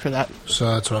took it after that. So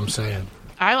that's what I'm saying.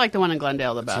 I like the one in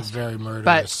Glendale the It's best. a very murderous.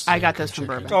 But I got Zanku this from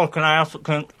chicken. Burbank. Oh, can I also?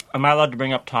 Am I allowed to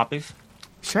bring up topics?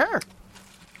 Sure.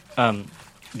 Do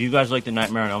you guys like the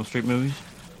Nightmare on Elm Street movies?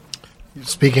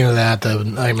 Speaking of that, the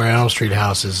Nightmare on Elm Street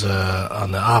house is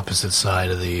on the opposite side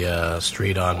of the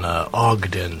street on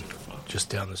Ogden, just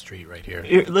down the street right here.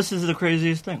 This is the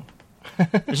craziest thing.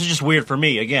 This is just weird for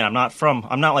me. Again, I'm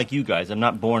not like you guys. I'm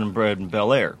not born and bred in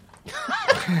Bel Air.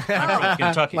 I'm from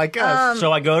Kentucky. Like us.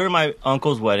 So I go to my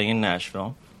uncle's wedding in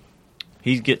Nashville.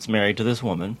 He gets married to this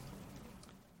woman.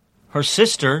 Her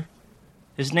sister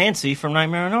is Nancy from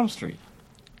Nightmare on Elm Street.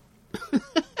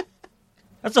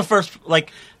 That's the first,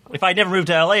 like, if I never moved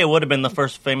to L.A., it would have been the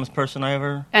first famous person I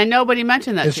ever... And nobody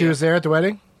mentioned that And to she you. was there at the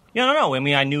wedding? Yeah, no. I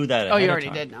mean, I knew that Oh, you ahead of already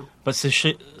time. did know. But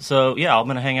so yeah, I'm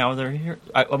going to hang out with her here.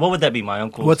 What would that be, my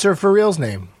uncle? What's her for real's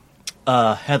name?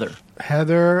 Heather.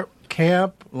 Heather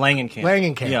Camp. Langenkamp.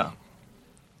 Langenkamp. Yeah.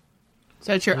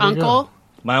 So it's your There you go. uncle?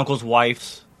 My uncle's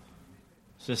wife's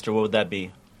sister, what would that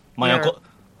be? My Your- uncle...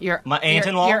 My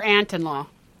aunt-in-law? Your aunt-in-law.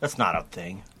 That's not a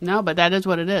thing. No, but that is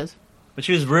what it is. But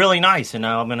she was really nice, and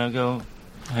now I'm going to go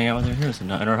hang out with her here.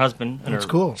 And her husband. And That's her,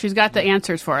 cool. She's got the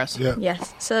answers for us. Yeah.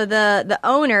 Yes. So the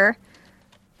owner,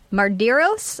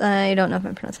 Mardiros, I don't know if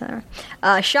I'm pronouncing that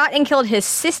right, shot and killed his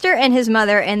sister and his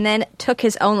mother, and then took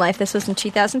his own life. This was in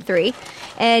 2003,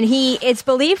 and it's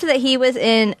believed that he was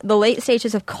in the late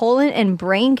stages of colon and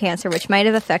brain cancer, which might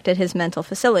have affected his mental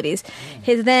facilities.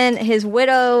 His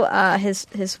widow,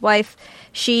 his wife,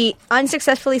 she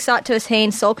unsuccessfully sought to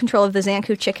attain sole control of the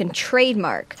Zanku Chicken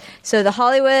trademark. So the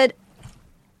Hollywood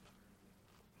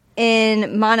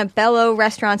in Montebello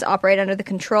restaurants operate under the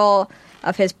control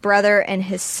of his brother and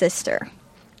his sister.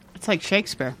 It's like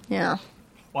Shakespeare. Yeah.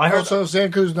 Well, I heard Also,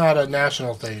 Zanku's not a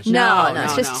national thing. No, No,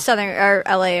 it's no, just no. southern or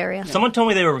LA area. someone told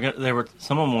me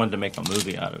someone wanted to make a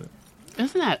movie out of it.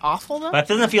 Isn't that awful, though? But it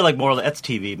doesn't feel like that's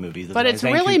TV movies. But it's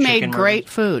Zanku really Chicken made murders. great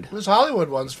food. This Hollywood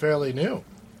one's fairly new.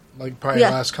 Like, probably Yeah.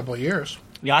 the last couple of years.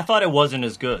 Yeah, I thought it wasn't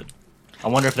as good. I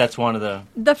wonder if that's one of the...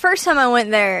 The first time I went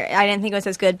there, I didn't think it was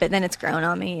as good, but then it's grown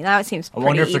on me. Now it seems I pretty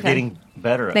wonder if they're even. getting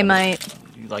better at They it. might.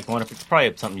 You wonder if it's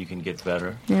probably something you can get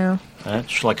better. Yeah.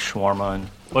 Like shawarma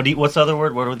and... What's the other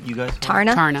word? What are you guys call it?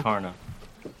 Tarna? Tarna. Tarna.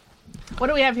 What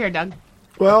do we have here, Doug?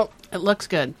 Well, It looks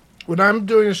good. when I'm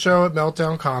doing a show at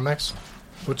Meltdown Comics,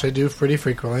 which I do pretty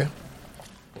frequently,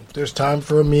 there's time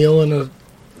for a meal and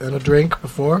a drink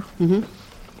before. Mm-hmm.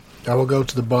 I will go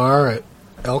to the bar at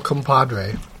El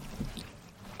Compadre,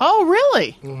 Oh,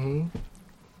 really? Mm-hmm.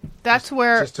 That's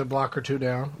where just a block or two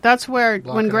down. when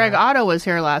and Greg a half. Otto was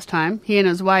here last time, he and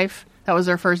his wife, that was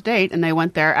their first date, and they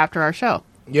went there after our show.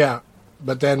 Yeah,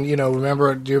 but then, do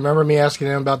you remember me asking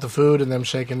them about the food and them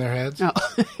shaking their heads? Oh.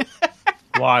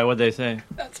 Why? What'd they say?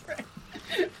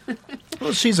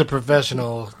 Well, she's a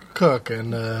professional cook,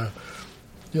 and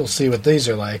you'll see what these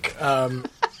are like.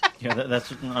 Yeah,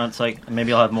 that's it's like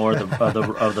maybe I'll have more of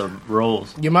the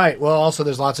rolls. You might. Well, also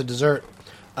there's lots of dessert,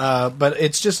 but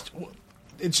it's just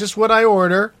what I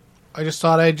order. I just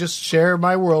thought I'd just share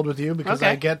my world with you because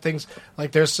Okay. I get things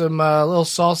like there's some little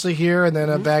salsa here and then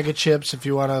a bag of chips if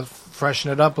you want to freshen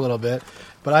it up a little bit.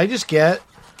 But I just get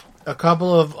a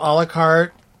couple of a la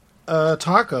carte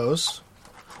tacos.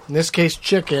 In this case,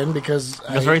 chicken, because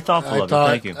That's very thoughtful of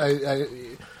you. Thank you.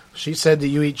 She said that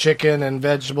you eat chicken and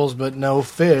vegetables, but no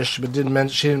fish. But she didn't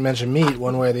mention meat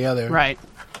one way or the other. Right.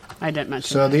 I didn't mention.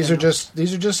 So that, these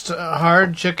are just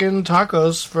hard chicken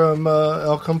tacos from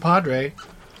El Compadre.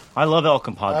 I love El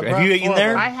Compadre. I Have you brought eaten four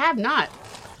there? of I have not.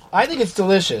 I think it's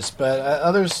delicious, but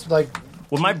others like.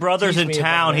 When my brother's tease in me about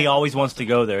town, it. he always wants to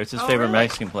go there. It's his favorite really?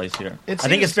 Mexican place here. I It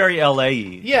think seems- it's very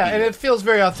LA-y. Yeah, and it feels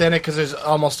very authentic because there's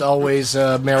almost always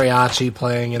mariachi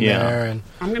playing in Yeah. there, and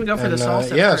I'm going to go for the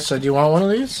salsa. yeah. first. So do you want one of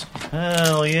these?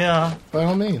 Hell yeah. By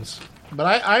all means.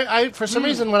 But I for some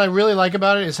reason, what I really like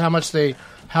about it is how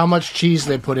much cheese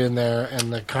they put in there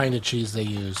and the kind of cheese they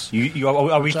use.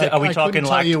 Are we I talking couldn't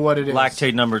tell you what it is.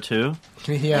 lactate number 2?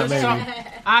 Yeah, This maybe.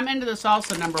 I'm into the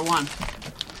salsa number 1.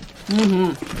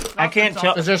 I can't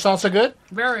tell. Is their salsa good?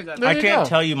 Very good. There I you can't go.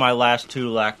 tell you my last 2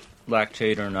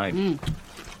 lactate or night.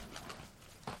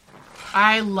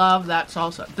 I love that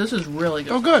salsa. This is really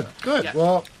good. Oh, good. Yeah.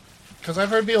 Well, because I've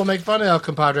heard people make fun of El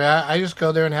Compadre. I just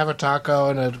go there and have a taco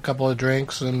and a couple of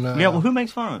drinks. And Yeah, well, who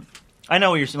makes fun of it? I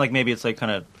know what you're saying. Like maybe it's like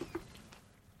kind of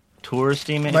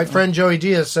touristy. Maybe. my friend Joey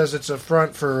Diaz says it's a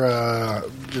front for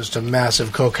just a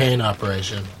massive cocaine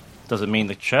operation. Does it mean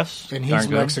the chefs? And darn he's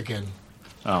good? Mexican.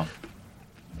 Oh,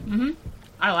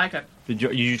 I like it. did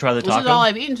you try the This taco? is all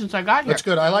I've eaten since I got here. That's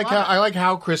good. I like love it.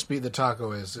 how crispy the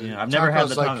taco is. Yeah, I've never had Taco's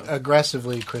the like taco.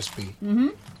 aggressively crispy.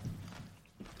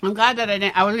 I'm glad that I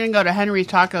didn't. I was going to go to Henry's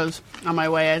Tacos on my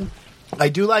way in. I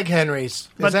do like Henry's.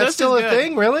 But Is that this still is a good.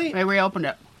 thing? Really? They reopened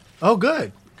it. Oh,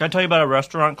 good. Can I tell you about a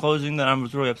restaurant closing that I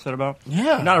was really upset about?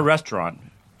 Yeah. Not a restaurant.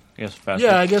 I guess fast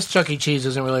Yeah, I food. guess Chuck E. Cheese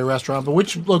isn't really a restaurant, but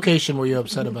which location were you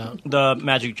upset about? The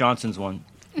Magic Johnson's one.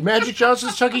 Magic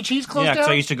Johnson's Chuck E. Cheese closed Yeah, because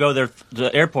down? I used to go there,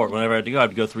 the airport, whenever I had to go.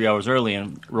 I'd go 3 hours early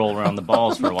and roll around the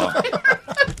balls for a while.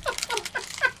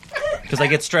 Because I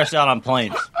get stressed out on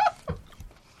planes.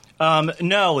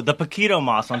 No, the Paquito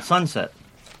Mas on Sunset.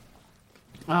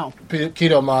 Oh,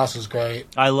 Keto Moss is great.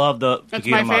 I love the that's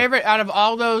Paquito my Mas. favorite out of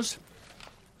all those.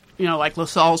 You know, like La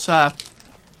Salsa,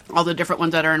 all the different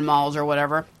ones that are in malls or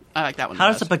whatever. I like that one. How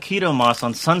the does the best. Paquito Mas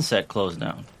on Sunset close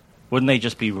down? Wouldn't they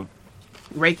just be,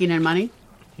 Raking in money?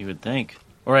 you would think?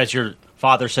 Or as your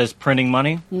father says, printing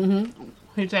money? Who's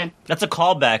saying? That's a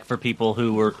callback for people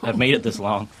who have made it this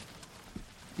long.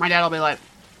 My dad will be like,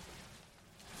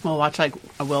 "Well, watch like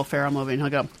a Will Ferrell movie," and he'll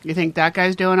go, "You think that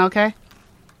guy's doing okay?"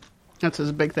 That's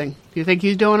his big thing. You think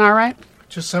he's doing all right?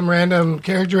 Just some random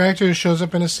character actor who shows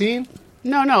up in a scene?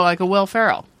 No, like a Will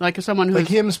Ferrell, like someone who's Like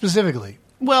him specifically.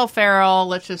 Will Ferrell.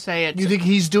 Let's just say it's You think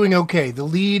he's doing okay? The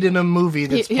lead in a movie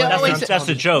that's He playing always- on That's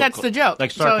the television. joke. that's the joke.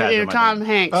 Like so sarcasm. you know, Tom I think.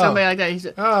 Hanks, Oh. somebody like that. He's,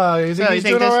 Oh, you think so he's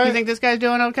doing this, all right? you think this guy's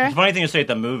doing okay? It's a funny thing to say at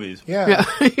the movies. Yeah.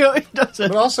 He always does it.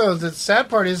 But also, the sad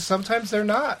part is sometimes they're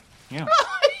not. Yeah.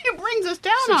 He brings us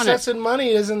down Success on and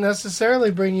money doesn't necessarily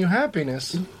bring you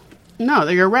happiness. it. No,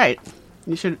 you're right.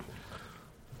 You should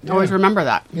always remember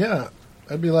that. Yeah.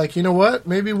 I'd be like, you know what?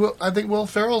 Maybe I think Will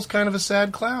Ferrell's kind of a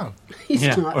sad clown. He's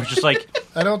Yeah. not. Or just like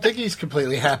I don't think he's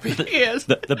completely happy. He is.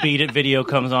 the Beat It video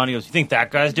comes on. He goes, "You think that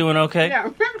guy's doing okay?" Yeah.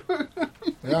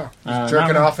 Yeah. He's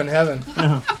jerking off in heaven.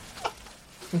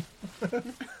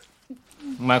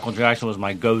 Michael Jackson was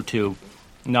my go-to,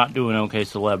 not doing okay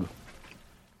celeb.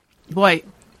 Boy,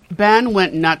 Ben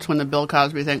went nuts when the Bill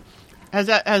Cosby thing. Has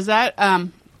that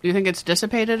do you think it's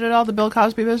dissipated at all, the Bill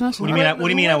Cosby business? What do you mean? What do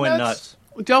you mean? I went nuts?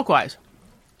 Joke wise.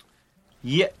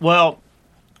 Yeah. Well,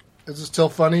 Is it still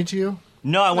funny to you?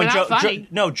 no, I went not funny.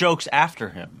 jokes after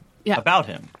him. Yeah. About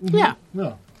him. Yeah.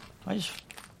 No. I just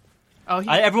Oh,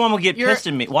 everyone will get You're- pissed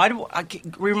at me. Why do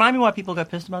remind me why people got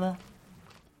pissed about that?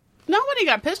 nobody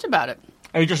got pissed about it.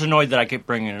 Are you just annoyed that I keep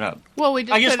bringing it up? Well, we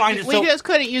just I just couldn't- find it we so- just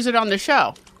couldn't use it on the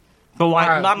show. But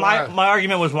why? Why? My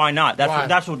argument was why not? Why?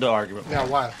 That's what the argument was. Yeah,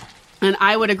 why? And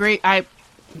I would agree. I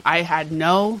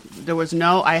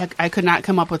could not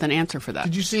come up with an answer for that.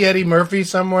 Did you see Eddie Murphy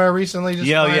somewhere recently? Just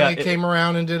Yeah, yeah. finally came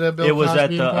around and did a Bill It was Cosby at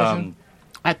the impression?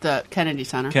 At the Kennedy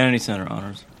Center. Kennedy Center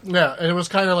Honors. Yeah, and it was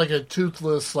kind of like a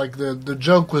toothless. Like the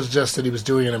joke was just that he was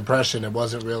doing an impression. It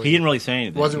wasn't really. He didn't really say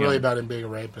anything. It wasn't really yeah. about him being a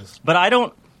rapist. But I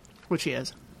don't Which he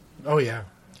is. Oh yeah,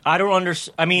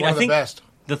 understand. I mean, one I of think the best.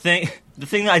 the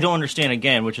thing that I don't understand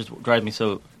again, which is what drives me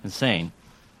so insane.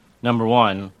 Number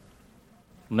one,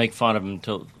 make fun of him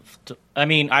till. I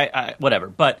mean, I whatever,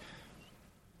 but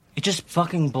it just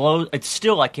fucking blows. It's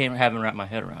still I haven't wrapped my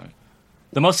head around it.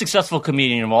 The most successful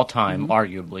comedian of all time,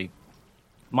 arguably,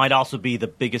 might also be the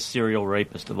biggest serial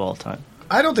rapist of all time.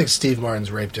 I don't think Steve Martin's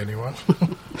raped anyone.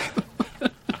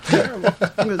 I'm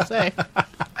going to say.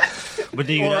 But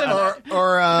do you?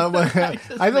 or I man.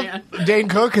 think Dane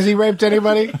Cook, has he raped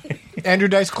anybody? Andrew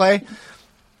Dice Clay.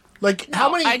 Like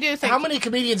how I do think many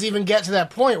comedians even get to that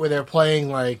point where they're playing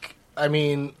like? I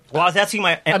mean, Well, I was asking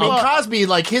my. Cosby,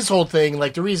 like his whole thing,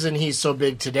 like the reason he's so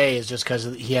big today is just because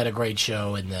he had a great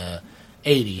show in the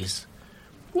 '80s.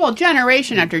 Well,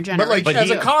 generation after generation. But like as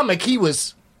a comic, he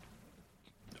was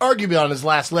arguably on his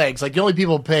last legs. Like the only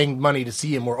people paying money to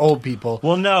see him were old people.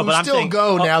 Well, no, who but I'm still saying,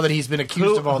 go now that he's been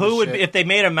accused of all this would shit. if they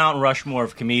made a Mount Rushmore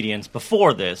of comedians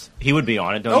before this, he would be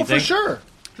on it, don't you for think? sure,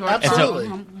 Sure.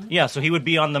 absolutely. Yeah, so he would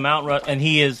be on the Mount Rush, and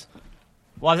he is.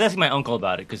 Well, I was asking my uncle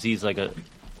about it because he's like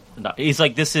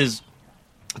this is.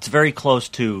 It's very close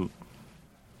to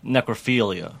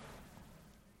necrophilia.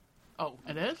 Oh,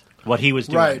 it is? What he was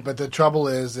doing, Right, but the trouble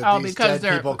is that these because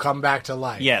dead people come back to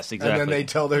life. Yes, exactly. And then they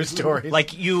tell their stories.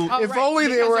 Like you, Oh, if right, only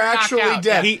they because were they're knocked actually out.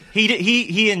 dead.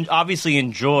 he obviously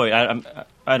enjoyed.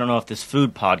 I don't know if this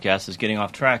food podcast is getting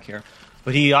off track here,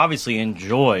 but he obviously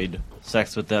enjoyed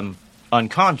sex with them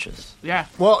unconscious. Yeah.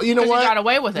 Well, you know 'Cause he what? got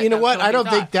away with it. You know That's what? what I he don't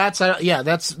think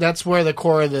thought. that's where the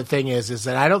core of the thing is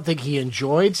that I don't think he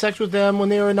enjoyed sex with them when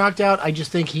they were knocked out. I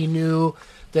just think he knew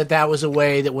that was a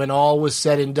way that when all was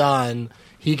said and done,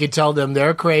 he could tell them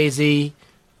they're crazy.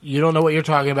 You don't know what you're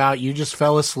talking about. You just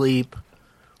fell asleep.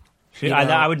 You know,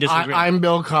 I would disagree. I'm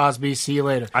Bill Cosby. See you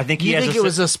later. I think you he has think a it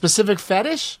was a specific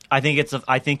fetish? I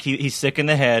think he's sick in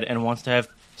the head and wants to have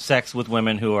sex with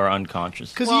women who are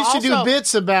unconscious. Because Well, he used to also- do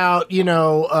bits about,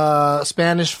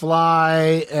 Spanish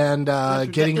Fly and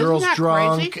getting isn't girls that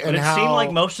drunk. crazy? And But it how seemed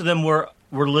like most of them were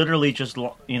literally just,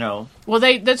 Well,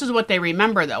 this is what they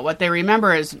remember, though. What they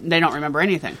remember is they don't remember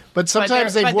anything. But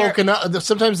sometimes they're- they've but they're- woken up.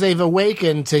 Sometimes they've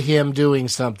awakened to him doing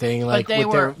something, like they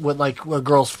with like a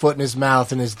girl's foot in his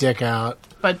mouth and his dick out.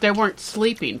 But they weren't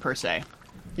sleeping, per se.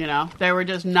 They were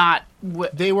just not...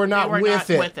 They were not with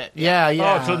it. Yeah,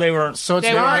 yeah. Oh, so they were. So it's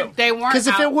They not weren't. They weren't.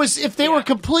 because if they were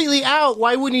completely out,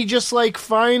 why wouldn't he just like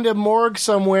find a morgue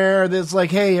somewhere that's like,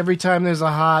 hey, every time there's a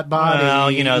hot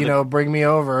body, Well, bring me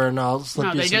over and I'll slip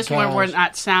No, you they some just cash. were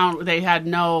not sound. They had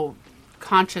no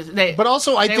conscious. But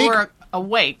also, I they think were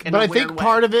awake. But I think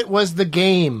part of it was the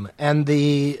game and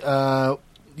the,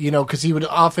 because he would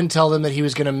often tell them that he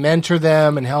was going to mentor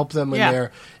them and help them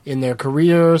in their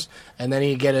careers, and then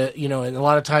he'd get and a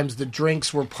lot of times the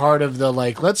drinks were part of the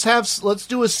like, let's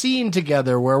do a scene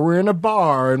together where we're in a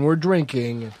bar and we're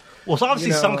drinking. Well, it's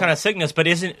obviously some kind of sickness, but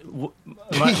isn't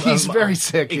He's very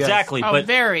sick. yes. exactly? Oh, but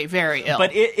very, very ill.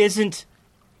 but it isn't.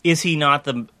 Is he not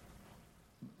the?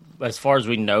 As far as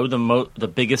we know, the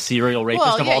biggest serial rapist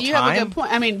well, of yeah, all you time. have a good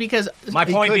point. I mean, because My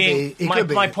point could being, be. He could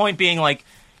be. my point being, like,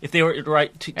 if they were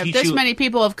right to if teach this you, many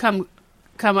people have come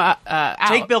out,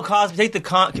 take Bill Cosby, take the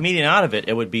comedian out of it,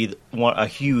 it would be a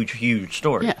huge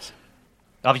story. yes.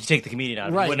 Obviously, take the comedian out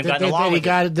of it, Right, he wouldn't have gotten along with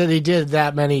it. that he did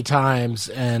that many times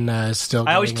and still.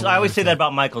 I always getting away say with that it.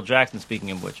 about Michael Jackson. Speaking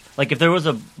of which, like if there was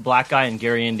a black guy in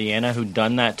Gary, Indiana, who'd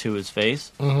done that to his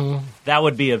face, that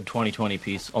would be a 2020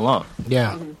 piece alone.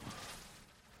 Yeah,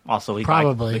 Also,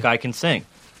 Probably. the guy can sing,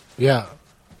 yeah.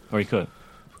 or he could.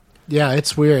 Yeah,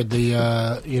 it's weird. The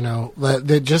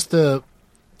the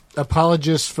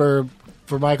apologists for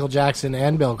Michael Jackson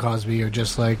and Bill Cosby are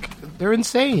just like they're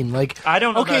insane. Like I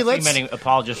don't know okay, that I've seen many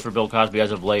apologists for Bill Cosby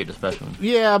as of late, especially.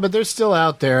 Yeah, but they're still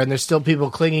out there, and there's still people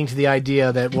clinging to the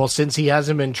idea that well, since he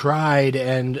hasn't been tried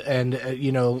and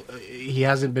he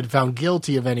hasn't been found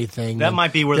guilty of anything, That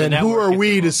might be where the then who network are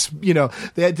we gets to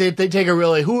they take a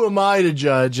really who am I to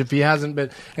judge if he hasn't been?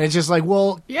 And it's just like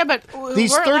well. Yeah, but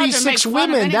These we're allowed to make 36 fun of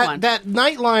women, anyone. that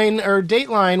Nightline or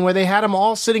Dateline where they had them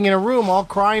all sitting in a room, all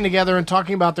crying together and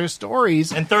talking about their stories.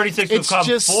 And 36 it's have come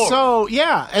just forward. so,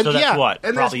 yeah. And So that's yeah, what?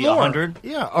 and Probably there's more. 100?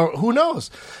 Yeah, or who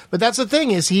knows. But that's the thing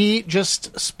is he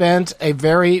just spent a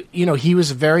very, he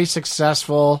was a very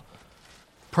successful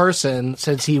person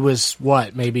since he was,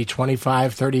 maybe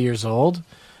 25, 30 years old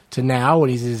to now when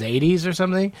he's in his 80s or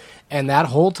something. And that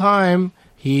whole time,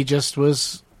 he just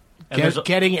was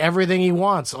getting everything he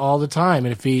wants all the time.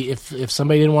 And if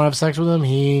somebody didn't want to have sex with him,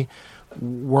 he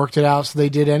worked it out so they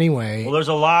did anyway. Well, there's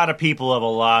a lot of people have a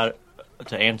lot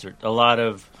to answer. A lot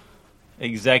of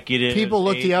executives. People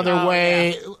look the other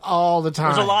way all the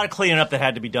time. There's a lot of cleaning up that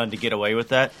had to be done to get away with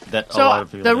that. A lot So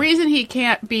of people the did. reason he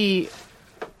can't be,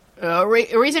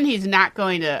 reason he's not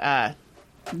going to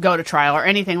go to trial or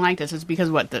anything like this is because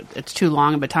it's too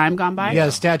long of a time gone by. Yeah,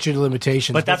 the statute of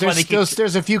limitations. But that's why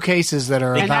there's a few cases that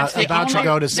are And about that's the to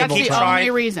go to only- civil that's the trial.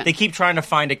 only reason. They keep trying to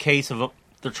find a case of.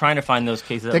 They're trying to find those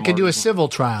cases They could do a more- civil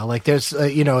trial. Like there's,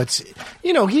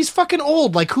 he's fucking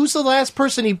old. Like who's the last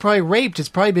person he probably raped? It's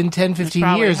probably been 10, 15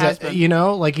 probably years. has been.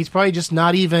 Like he's probably just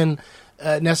not even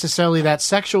necessarily that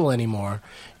sexual anymore,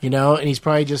 you know. And he's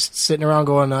probably just sitting around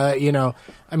going, you know,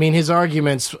 I mean, his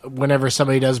arguments whenever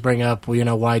somebody does bring up, well, you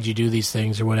know, why'd you do these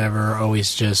things or whatever, are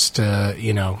always just,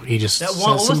 you know, he just says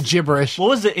some gibberish. What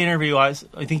was the interview? I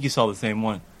think you saw the same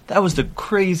one. That was the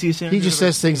craziest interview. He just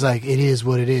says things like, "It is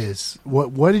what it is."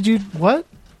 What did you? What?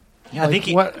 Yeah, I think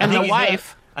he, what? And the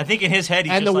wife. I think in his head,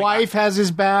 he's And just the like, wife has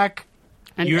his back.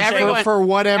 And You're saying everyone, for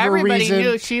whatever everybody reason.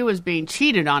 knew she was being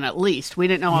cheated on. At least we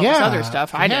didn't know all this Yeah, other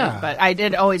stuff. I yeah. didn't, but I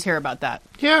did always hear about that.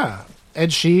 Yeah,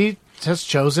 and she has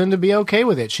chosen to be okay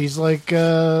with it. She's like,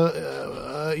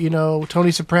 you know,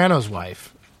 Tony Soprano's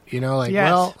wife. You know, like, Yes.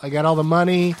 well, I got all the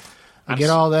money, I get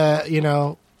all the, you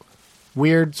know,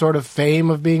 weird sort of fame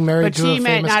of being married But to a she may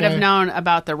famous not guy. have known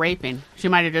about the raping. She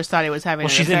might have just thought he was having. well,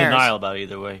 she's in affairs. denial about it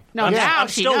either way. No, I'm, now I'm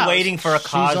she still knows. waiting for a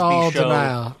She's all Cosby Show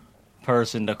denial.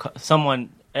 person to someone.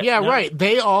 Yeah, no, right.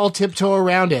 They all tiptoe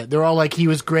around it. They're all like, he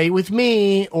was great with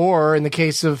me, or in the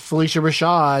case of Felicia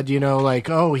Rashad, you know, like,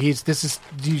 oh, you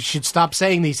should stop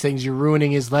saying these things. You're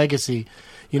ruining his legacy.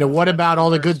 You know, what about all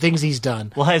the good things he's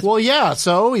done? Well, yeah,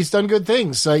 so he's done good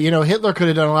things. You know, Hitler could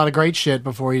have done a lot of great shit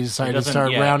before he decided to doesn't-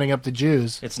 start yeah. rounding up the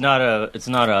Jews. It's not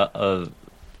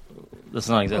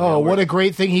exactly. Oh, what a word.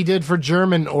 great thing he did for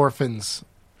German orphans.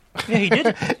 Yeah, he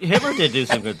did. Hitler did do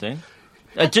some good things.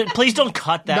 Please don't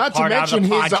cut that Not to part out of the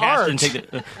mention his podcast art. and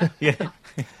take the. Yeah.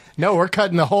 No, we're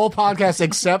cutting the whole podcast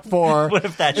except for What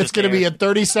if that it's just going to be a airs?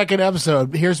 30-second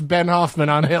episode. Here's Ben Hoffman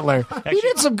on Hitler. He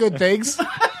did some good things.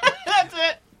 That's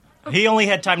it. He only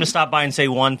had time to stop by and say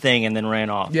one thing and then ran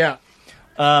off. Yeah.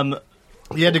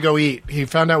 He had to go eat. He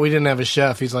found out we didn't have a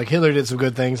chef. He's like, Hitler did some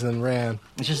good things and then ran.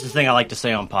 It's just the thing I like to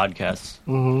say on podcasts.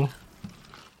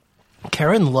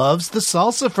 Karen loves the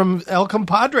salsa from El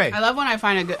Compadre. I love when I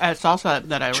find a salsa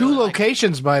that I Two really like.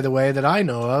 locations, by the way, that I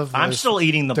know of. I'm There's- still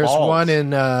eating the There's balls. one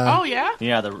in... Oh yeah.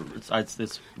 Yeah,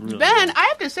 it's really Ben, good. I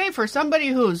have to say, for somebody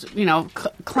who's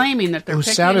claiming that they're who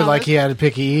picking sounded all like this- he had a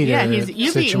picky eater yeah, you've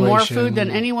eaten more food than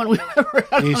anyone we've ever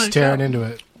had. on He's the tearing show. into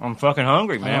it. I'm fucking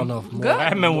hungry, man. I don't know if more, Good. I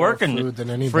haven't been more working. food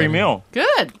than anybody. Free meal,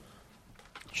 Good.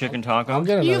 chicken taco. I'll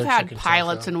get another You've had chicken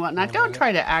pilots taco. and whatnot. Don't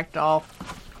try to act all.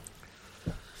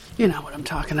 You know what I'm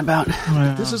talking about.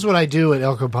 This is what I do at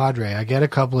El Compadre. I get a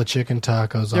couple of chicken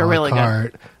tacos They're a la really good.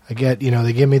 carte. I get, you know,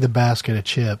 they give me the basket of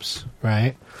chips,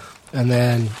 right? And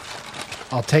then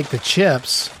I'll take the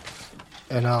chips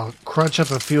and I'll crunch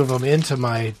up a few of them into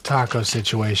my taco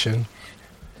situation.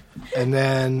 And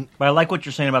then, But I like what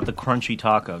you're saying about the crunchy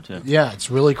taco too. yeah, it's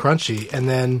really crunchy. And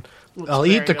then I'll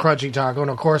eat very the good. crunchy taco.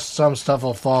 And of course, some stuff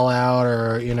will fall out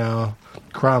or, you know,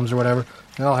 crumbs or whatever.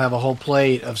 And I'll have a whole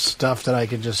plate of stuff that I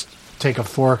can just take a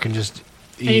fork and just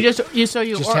eat. And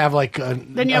you just have like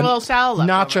then you have a little salad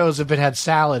left over. nachos if it had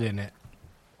salad in it.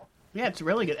 Yeah, it's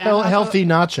really good. And Hel- also, healthy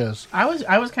nachos. I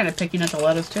was kind of picking at the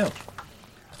lettuce too.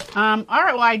 All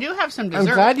right. Well, I do have some I'm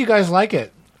dessert. glad you guys like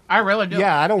it. I really do.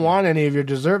 Yeah, I don't want any of your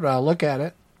dessert, but I'll look at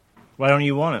it. Why don't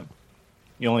you want it?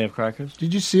 You only have crackers.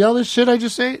 Did you see all this shit I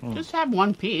just ate? Just have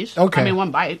one piece. Okay. I mean,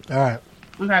 one bite. All right.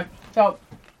 Okay. So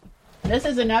this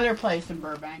is another place in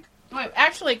Burbank. Wait,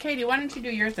 actually, Katie, why don't you do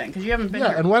your thing? Because you haven't been Yeah,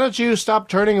 here. and why don't you stop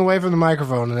turning away from the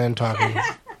microphone and then talking?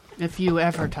 If you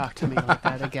ever talk to me like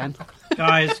that again.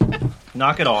 Guys,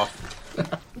 knock it off.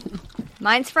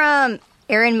 Mine's from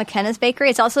Erin McKenna's bakery.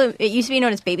 It used to be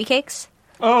known as Baby Cakes.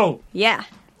 Oh, Yeah.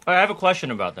 I have a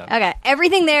question about that. Okay.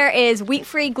 Everything there is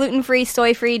wheat-free, gluten-free,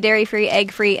 soy-free, dairy-free,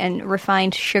 egg-free, and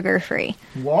refined sugar-free.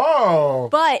 Whoa.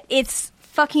 But it's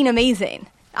fucking amazing.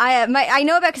 I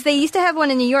know about because they used to have one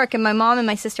in New York, and my mom and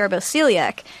my sister are both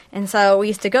celiac, and so we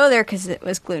used to go there because it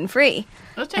was gluten-free.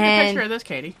 Let's take a And- picture of this,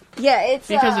 Katie, Yeah, it's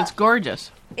because it's gorgeous.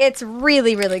 it's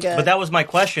really really good. But that was my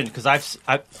question because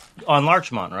I on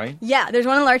Larchmont, right? Yeah, there's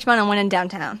one in Larchmont and one in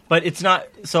downtown. But it's not.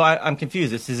 So I'm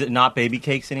confused. Is it not baby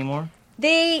cakes anymore?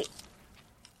 They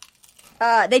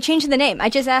changed the name. I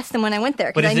just asked them when I went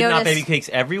there But because is I it noticed. not baby cakes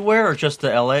everywhere or just the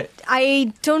LA?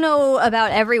 I don't know about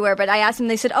everywhere, but I asked them.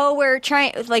 They said, "Oh, we're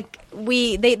trying. Like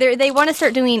they want to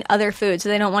start doing other foods, so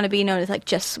they don't want to be known as like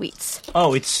just sweets."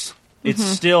 Oh, it's Mm-hmm.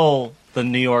 still the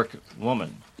New York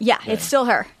woman. Yeah, it's still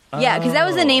her. Yeah, because that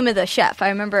was the Oh. name of the chef. I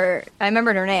remembered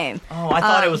her name. Oh, I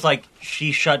thought it was like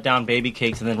she shut down baby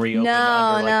cakes and then reopened No,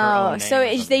 under like her own name So or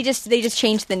they something. just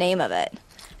changed the name of it.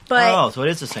 But Oh, so it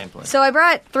is the same place. so I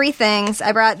brought 3 things.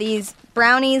 I brought these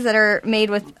brownies that are made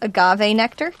with agave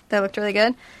nectar. That looked really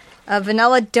good. A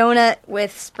vanilla donut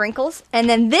with sprinkles, and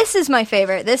then this is my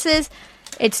favorite.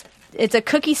 It's a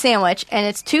cookie sandwich, and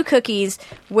it's 2 cookies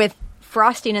with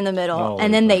frosting in the middle, Oh,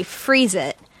 and then they freeze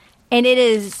it, and it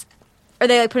is, or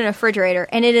they like put it in a refrigerator,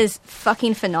 and it is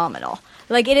fucking phenomenal.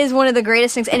 Like it is one of the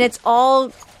greatest things, and it's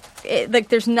all like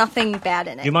there's nothing bad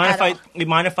in it. Do you mind at all. you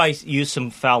mind if I use some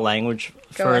foul language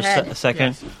Go for ahead. a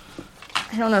second? Yes.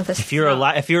 I don't know if this. If you're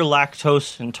if you're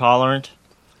lactose intolerant,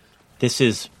 this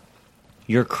is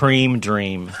your cream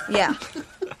dream. yeah,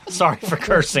 Sorry for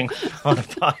cursing on the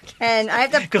podcast. and I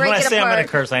have to Because break when I it say I'm going apart.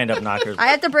 to curse, I end up not cursing. I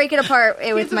have to break it apart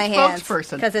with He's a my hands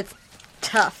spokesperson. because it's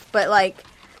tough. But like,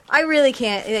 I really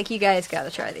can't. Like, you guys got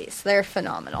to try these. They're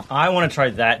phenomenal. I want to try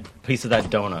that piece of that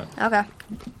donut. Okay.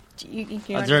 You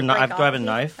Is there a knife? Do I have a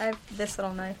knife? I have this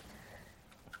little knife.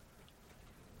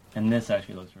 And this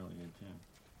actually looks really good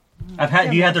too.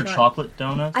 Have you had their chocolate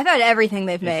donut? I've had everything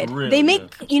they've made. It's really they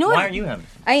make. good. You know what? Why aren't you having?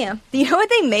 I am. You know what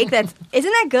they make? Isn't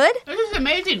that good? This is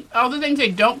amazing. All the things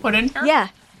they don't put in here. Yeah.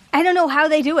 I don't know how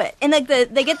they do it, and like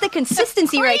they get the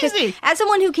consistency right. 'Cause crazy. as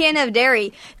someone who can't have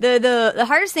dairy, the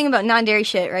hardest thing about non-dairy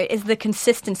shit, right, is the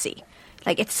consistency.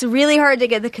 Like, it's really hard to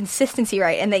get the consistency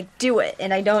right, and they do it,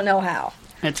 and I don't know how.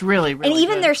 It's really, really And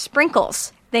even good. their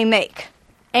sprinkles they make,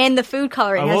 and the food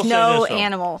coloring I will has say no this, though.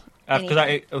 animal.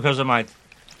 anything. Because of my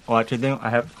lactate thing,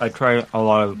 I try a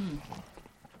lot of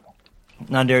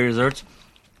non-dairy desserts.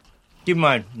 Keep in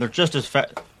mind, they're just as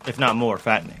fat, if not more,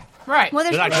 fattening. Right. Well,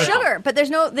 there's They're no not good. sugar, but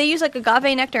there's no. They use like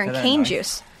agave nectar and Is that cane nice?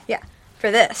 juice. Yeah, for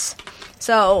this.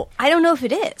 So I don't know if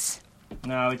it is.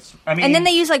 No, it's. I mean, And then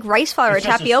they use like rice flour or It's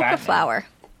just as tapioca fattening. flour.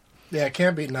 Yeah, it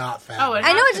can't be not fat. Oh, it-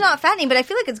 I know it's not fattening, but I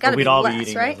feel like it's got to But be we'd all be less,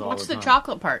 eating right? those all What's the the time.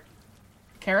 chocolate part?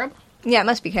 Carob? Yeah, it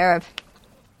must be carob.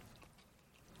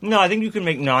 No, I think you can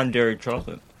make non-dairy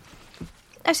chocolate.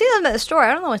 I see them at the store.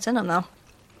 I don't know what's in them though.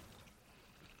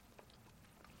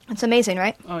 It's amazing,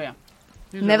 right? Oh, yeah.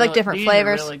 These They are have, like, really- different these are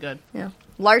flavors. really good. Yeah,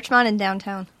 Larchmont in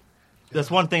downtown.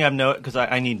 That's one thing I've noticed because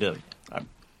I need to.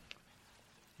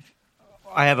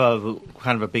 I have a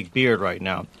kind of a big beard right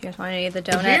now. You guys want to eat the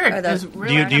The donut beard or the? is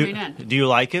really coming in. Do you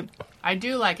like it? I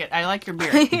do like it. I like your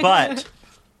beard. But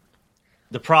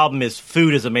the problem is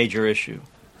food is a major issue.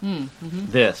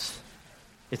 This,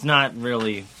 it's not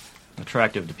really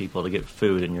attractive to people to get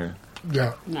food in your.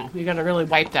 Yeah. No, you got to really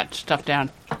wipe that stuff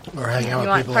down. Or hang out with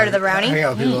want people. part of like- the brownie? Hang out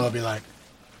with people that'll be like,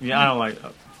 Yeah, I don't like.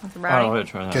 I don't Brownie? want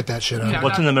to try that. get that shit out. Yeah.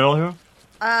 What's in the middle here?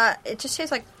 It just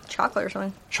tastes like chocolate or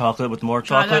something. Chocolate with more Oh,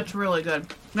 chocolate. that's really good.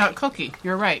 That cookie.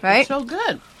 You're right. Right? It's so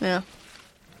good. Yeah.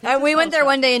 We went there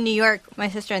one day in New York, my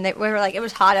sister and we were like, it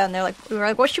was hot out, and we were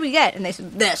like, what should we get? And they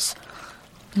said this.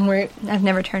 And I've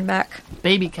never turned back.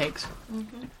 Baby cakes.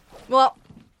 Well,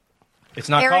 It's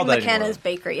not Erin called that McKenna's anymore.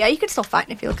 bakery. Yeah, you could still find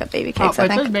it if you look up baby Oh, cakes. I it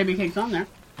says think. baby cakes on there.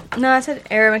 No, it said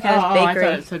Erin McKenna's I bakery.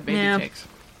 thought it said baby Yeah. cakes.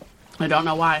 I don't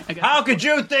know why. I guess How could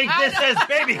you think this says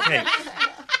baby cake?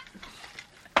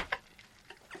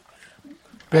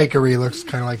 Bakery looks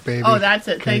kind of like baby. Oh, that's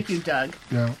it. Thank cakes. you, Doug.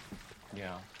 Yeah.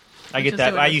 Yeah, I Just get that.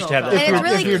 do it I yourself, used to have though. that. And it's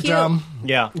really if you're cute. dumb,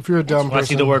 Yeah. if you're a dumb When I person,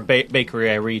 see the word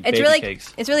bakery, I read It's baby really,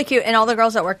 cakes. it's really cute, and all the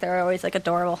girls that work there are always like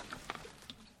adorable.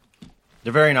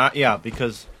 They're very not. Yeah,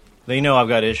 because they know I've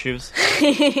got issues.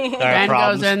 That are Ben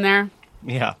problems. goes in there.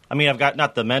 Yeah, I mean I've got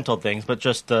not the mental things, but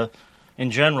just in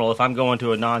general. If I'm going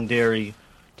to a non-dairy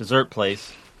dessert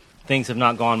place, things have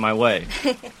not gone my way,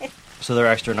 so they're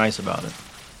extra nice about it.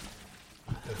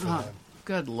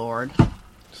 Good Lord.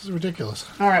 this is ridiculous.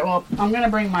 All right, well, I'm going to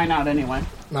bring mine out anyway.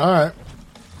 All right,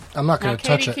 I'm not Now, going to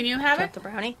touch Katie, it. can you have it? The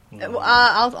brownie.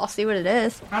 I'll see what it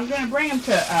is. I'm going to bring them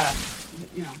to,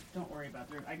 don't worry about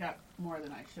it. I got more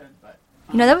than I should, but...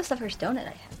 You know, that was the first donut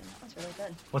I had. That was really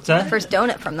good. What's that? First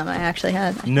donut from them I actually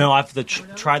had. No, I've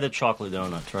try the chocolate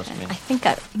donut. Trust me. I think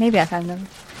maybe I've had them.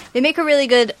 They make a really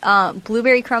good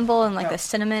blueberry crumble and like the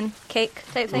cinnamon cake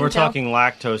type thing. We're too. talking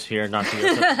lactose here, not to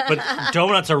get but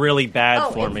donuts are really bad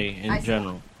Oh, for it's- me I in see.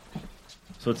 general.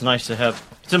 So it's nice to have.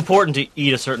 It's important to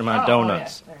eat a certain amount of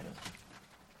donuts. Oh, yeah. There it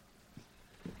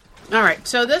is. All right,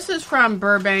 so this is from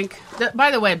Burbank.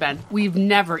 By the way, Ben, we've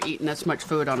never eaten this much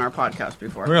food on our podcast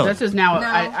before. Really? This is now.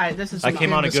 No. This is. I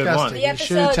came on a good one. Disgusting. The You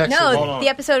should've episode, texted me. Hold on. the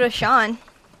episode with Sean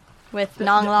with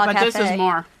Nong La But Cafe. this is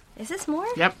more. Is this more?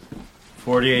 Yep.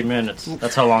 48 minutes.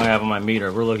 That's how long I have on my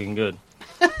meter. We're looking good.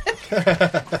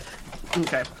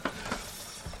 Okay.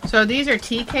 So these are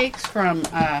tea cakes from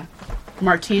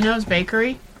Martino's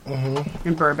Bakery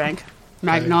in Burbank,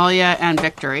 Magnolia and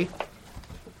Victory.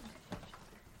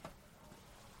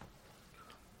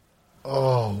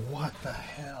 Oh, what the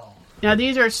hell? Now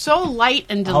these are so light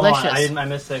and Hold delicious. on, I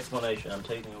missed the explanation. I'm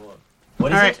taking a look.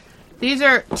 What is All right. it? These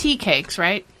are tea cakes,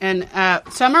 right? And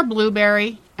some are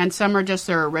blueberry, and some are just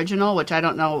their original, which I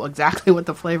don't know exactly what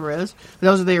the flavor is.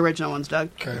 Those are the original ones, Doug.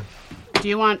 Okay. Do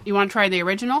you want to try the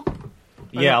original?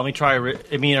 Yeah, let me try.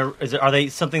 I mean, are they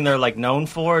something they're like known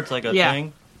for? It's like a Yeah.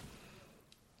 thing.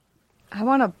 I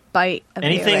want a bite of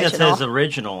Anything the that original. says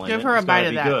original, in Give it her a has gotta bite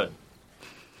of be that. Good.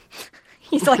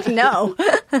 He's like, no.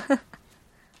 I'm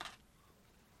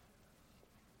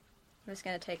just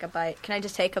going to take a bite. Can I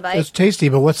just take a bite? It's tasty,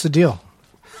 but what's the deal?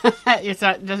 It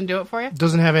doesn't do it for you? It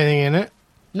doesn't have anything in it.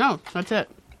 No, that's it.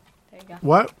 There you go.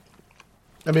 What?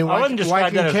 I mean, wouldn't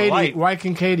describe that as light. why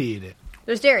can Katie eat it?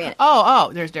 There's dairy in it.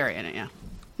 Oh, there's dairy in it, yeah.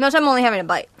 No, so I'm only having a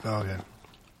bite. Oh, okay.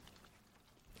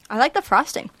 I like the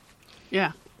frosting.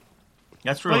 Yeah.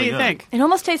 That's really What do you good. think? It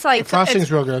almost tastes like...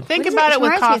 Frosting's real good. Think What is about it? it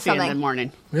with Reminds me of coffee in the something.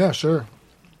 morning. Yeah, sure.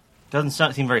 Doesn't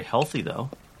seem very healthy, though.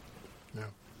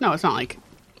 No, it's not like...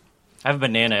 I have a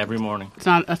banana every morning. It's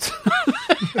not... It's,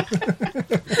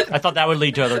 I thought that would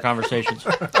lead to other conversations.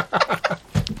 well,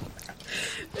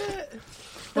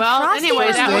 frosting anyway,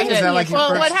 was that good. was Is it. that like your well,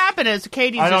 first- what happened is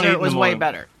Katie's I don't eat dessert in was the way morning.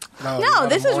 better. No,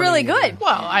 this is really good.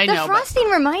 Well, I The know. but- frosting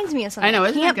reminds me of something. I know,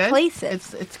 isn't I can't it good? place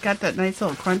it. It's got that nice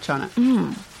little crunch on it.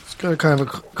 It's got a kind of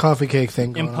a coffee cake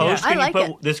thing going In on. post, I can like you put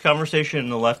it. this conversation in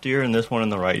the left ear and this one in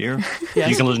the right ear? Yes.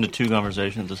 You can listen to two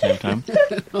conversations at the same time.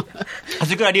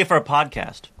 That's a good idea for a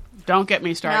podcast. Don't get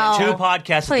me started. No. Two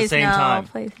podcasts Please at the same no. time.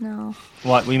 Please no.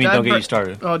 What? We mean Doug don't get Bur- you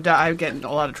started. Oh, I get in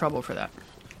a lot of trouble for that.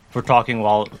 We're talking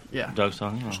while Yeah. Doug's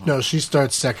talking. Oh. No, she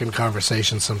starts second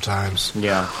conversation sometimes.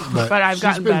 Yeah. But I've she's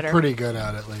gotten been better. pretty good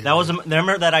at it lately. That was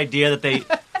remember that idea that they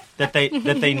that they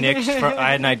nixed.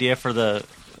 I had an idea for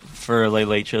a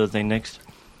late show that they nixed.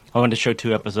 I wanted to show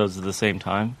two episodes at the same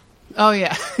time. Oh,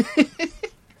 yeah.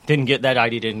 That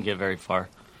idea didn't get very far.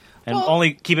 And Well-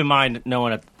 only keep in mind, no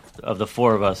one of the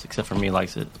four of us, except for me,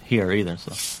 likes it here either.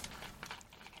 So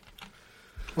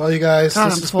Well, you guys, God,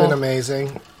 this I'm has full. been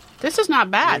amazing. This is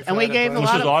not bad. We've And we had a gave a bunch. this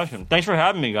lot is of... awesome. Thanks for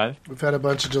having me, guys. We've had a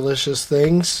bunch of delicious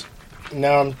things.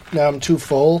 Now I'm too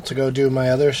full to go do my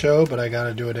other show, but I got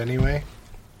to do it anyway.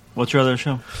 What's your other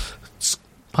show?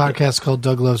 Podcast called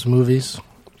Doug Loves Movies.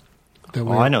 That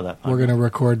I know that We're going to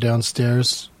record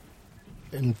downstairs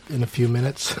in a few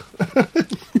minutes.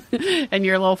 And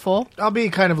you're a little full? I'll be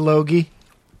kind of logy.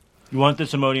 You want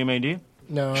this Imodium AD?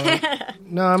 No,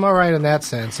 no, I'm all right in that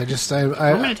sense. I'm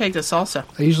going to take the salsa.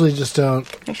 I usually just don't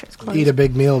Make sure it's closed. eat a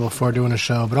big meal before doing a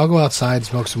show, but I'll go outside,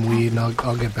 smoke some weed, and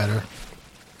I'll get better.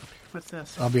 What's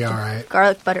this? I'll be all right.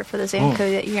 Garlic butter for the Zanku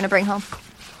that you're going to bring home.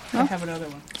 I have another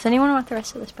one. Does anyone want the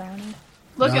rest of this brownie?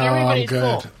 Look No, at everybody's I'm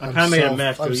good. full. I'm kinda made a so-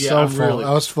 mess, I'm too. Yeah, so I'm full. really-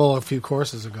 I was full a few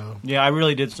courses ago. Yeah, I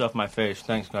really did stuff my face.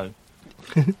 Thanks, guys.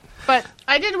 But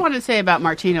I did want to say about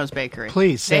Martino's Bakery.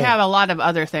 Please, They say. have a lot of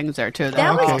other things there, too.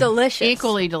 That okay. was delicious.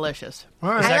 Equally delicious. All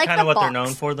Is right, that like kind the of what they're box.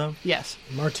 known for, though? Yes.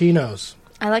 Martino's.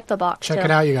 I like the box. Check too.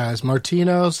 it out, you guys.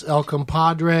 Martino's, El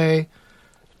Compadre,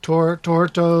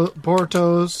 Portos,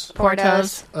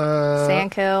 Portos,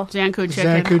 Zanku, Zanku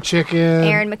chicken. Zanku Chicken,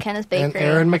 Aaron McKenna's Bakery. and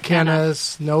Aaron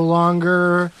McKenna's. No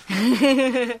longer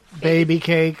baby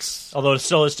cakes. Although it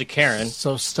still is to Karen.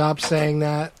 So stop saying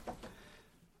that.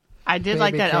 I did Baby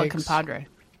like that El cakes. Compadre.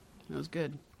 It was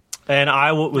good. And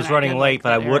I was And I running did late, like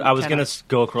but that I was Aaron going to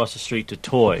go across the street to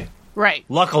Toy. Right.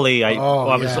 Luckily, I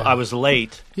yeah. was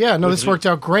late. Yeah, no, this Because worked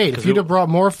out great. If 'cause you'd we- have brought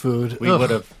more food, We would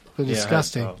have. been yeah,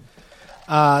 disgusting.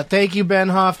 so- Thank you, Ben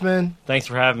Hoffman. Thanks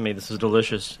for having me. This is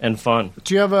delicious and fun.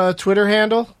 Do you have a Twitter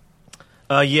handle?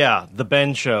 Yeah, the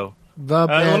Ben Show. The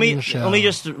Ben Show. Let me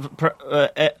just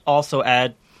also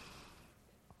add.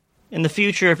 In the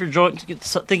future, if you're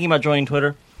thinking about joining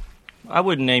Twitter, I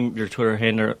wouldn't name your Twitter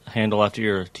handle after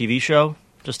your TV show,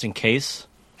 just in case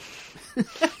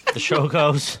the show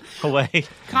goes away.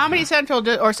 Comedy Central,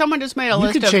 or someone just made a You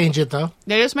list could of. change it though.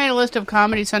 They just made a list of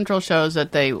Comedy Central shows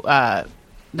that they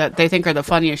think are the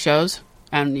funniest shows,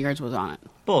 and yours was on it.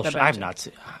 Bullshit. The Ben I've Show. not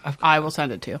seen. I will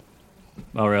send it to you.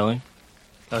 Oh, really?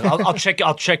 I'll check.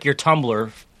 I'll check your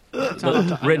Tumblr.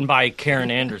 Written by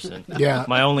Karen Anderson. Yeah.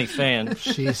 My only fan.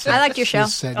 She said, I liked your show. she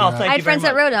said Oh, you're thank I you had friends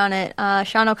very that wrote on it.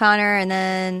 Sean O'Connor, and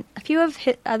then a few of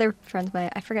his other friends.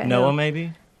 I forget. Noah, who.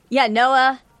 maybe? Yeah,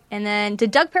 Noah. And then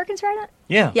did Doug Perkins write it?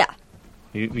 Yeah. Yeah,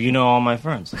 You know all my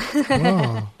friends.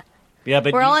 Oh. Yeah,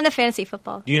 but we're all into fantasy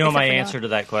football. do you know except my for answer Noah. to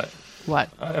that question? What?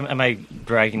 Am I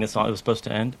dragging this on? It was supposed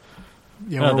to end?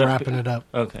 Yeah, No, we're wrapping it up.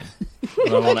 Okay.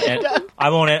 Well, I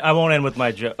won't end with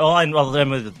my joke. Oh, I'll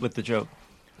end with the joke.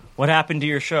 What happened to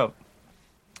your show?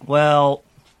 Well,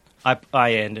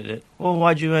 I ended it. Well,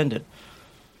 why'd you end it?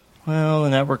 Well, the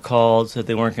network called, said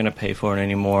they weren't going to pay for it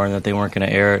anymore, and that they weren't going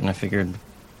to air it. And I figured,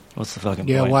 what's the fucking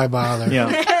Yeah, point? why bother? Yeah.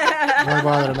 Why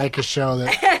bother to make a show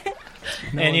that?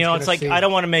 no And you know, one's it's gonna like see? I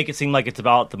don't want to make it seem like it's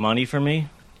about the money for me,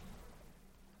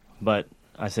 but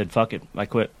I said, "Fuck it," I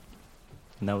quit,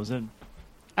 and that was it.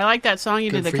 I like that song you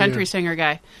Good did, the for country you. singer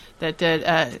guy that did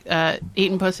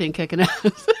Eating Pussy and Kicking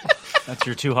Ass. That's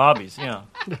your two hobbies, yeah.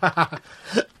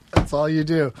 That's all you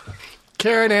do.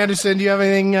 Karen Anderson, do you have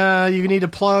anything you need to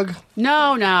plug?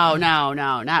 No,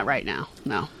 not right now.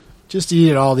 No. Just to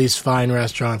eat at all these fine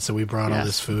restaurants that we brought all Yes.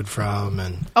 this food from.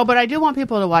 And Oh, but I do want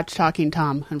people to watch Talking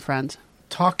Tom and Friends.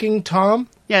 Talking Tom?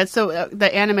 Yeah, it's the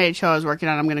animated show I was working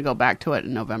on. I'm going to go back to it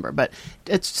in November, but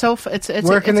it's so it's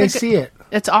Where can they see it?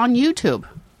 It's on YouTube.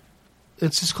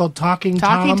 It's just called Talking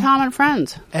Tom and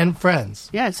Friends. and Friends.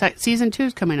 Yeah, season 2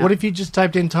 is coming up. What if you just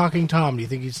typed in Talking Tom? Do you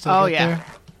think you'd still Oh get yeah, there?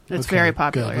 it's Okay, very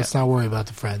popular. Good. Let's not worry about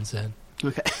the Friends then. Yeah.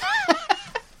 Okay.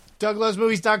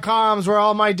 DougLovesMovies.com is where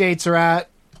all my dates are at.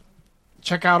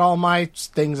 Check out all my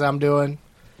things I'm doing.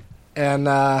 And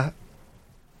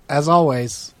as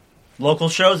always, Local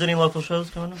shows? Any local shows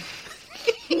coming up?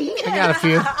 I got a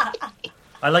few.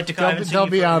 I'd like to come. They'll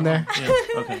be on there. Yeah,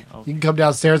 okay. You can come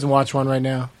downstairs and watch one right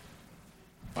now.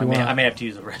 I may have to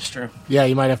use the restroom. Yeah,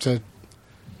 you might have to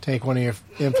take one of your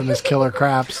infamous killer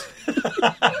craps.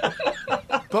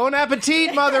 Bon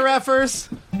appetit, mother effers!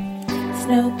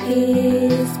 Snow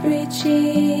peas, brie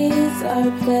cheese,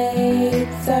 our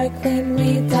plates are clean.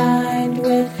 We dined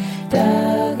with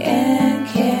Doug and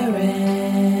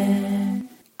Karen.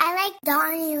 I like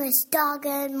Donnie with Dog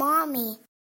and Mommy.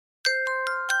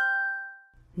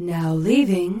 Now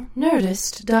leaving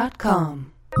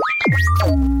Nerdist.com.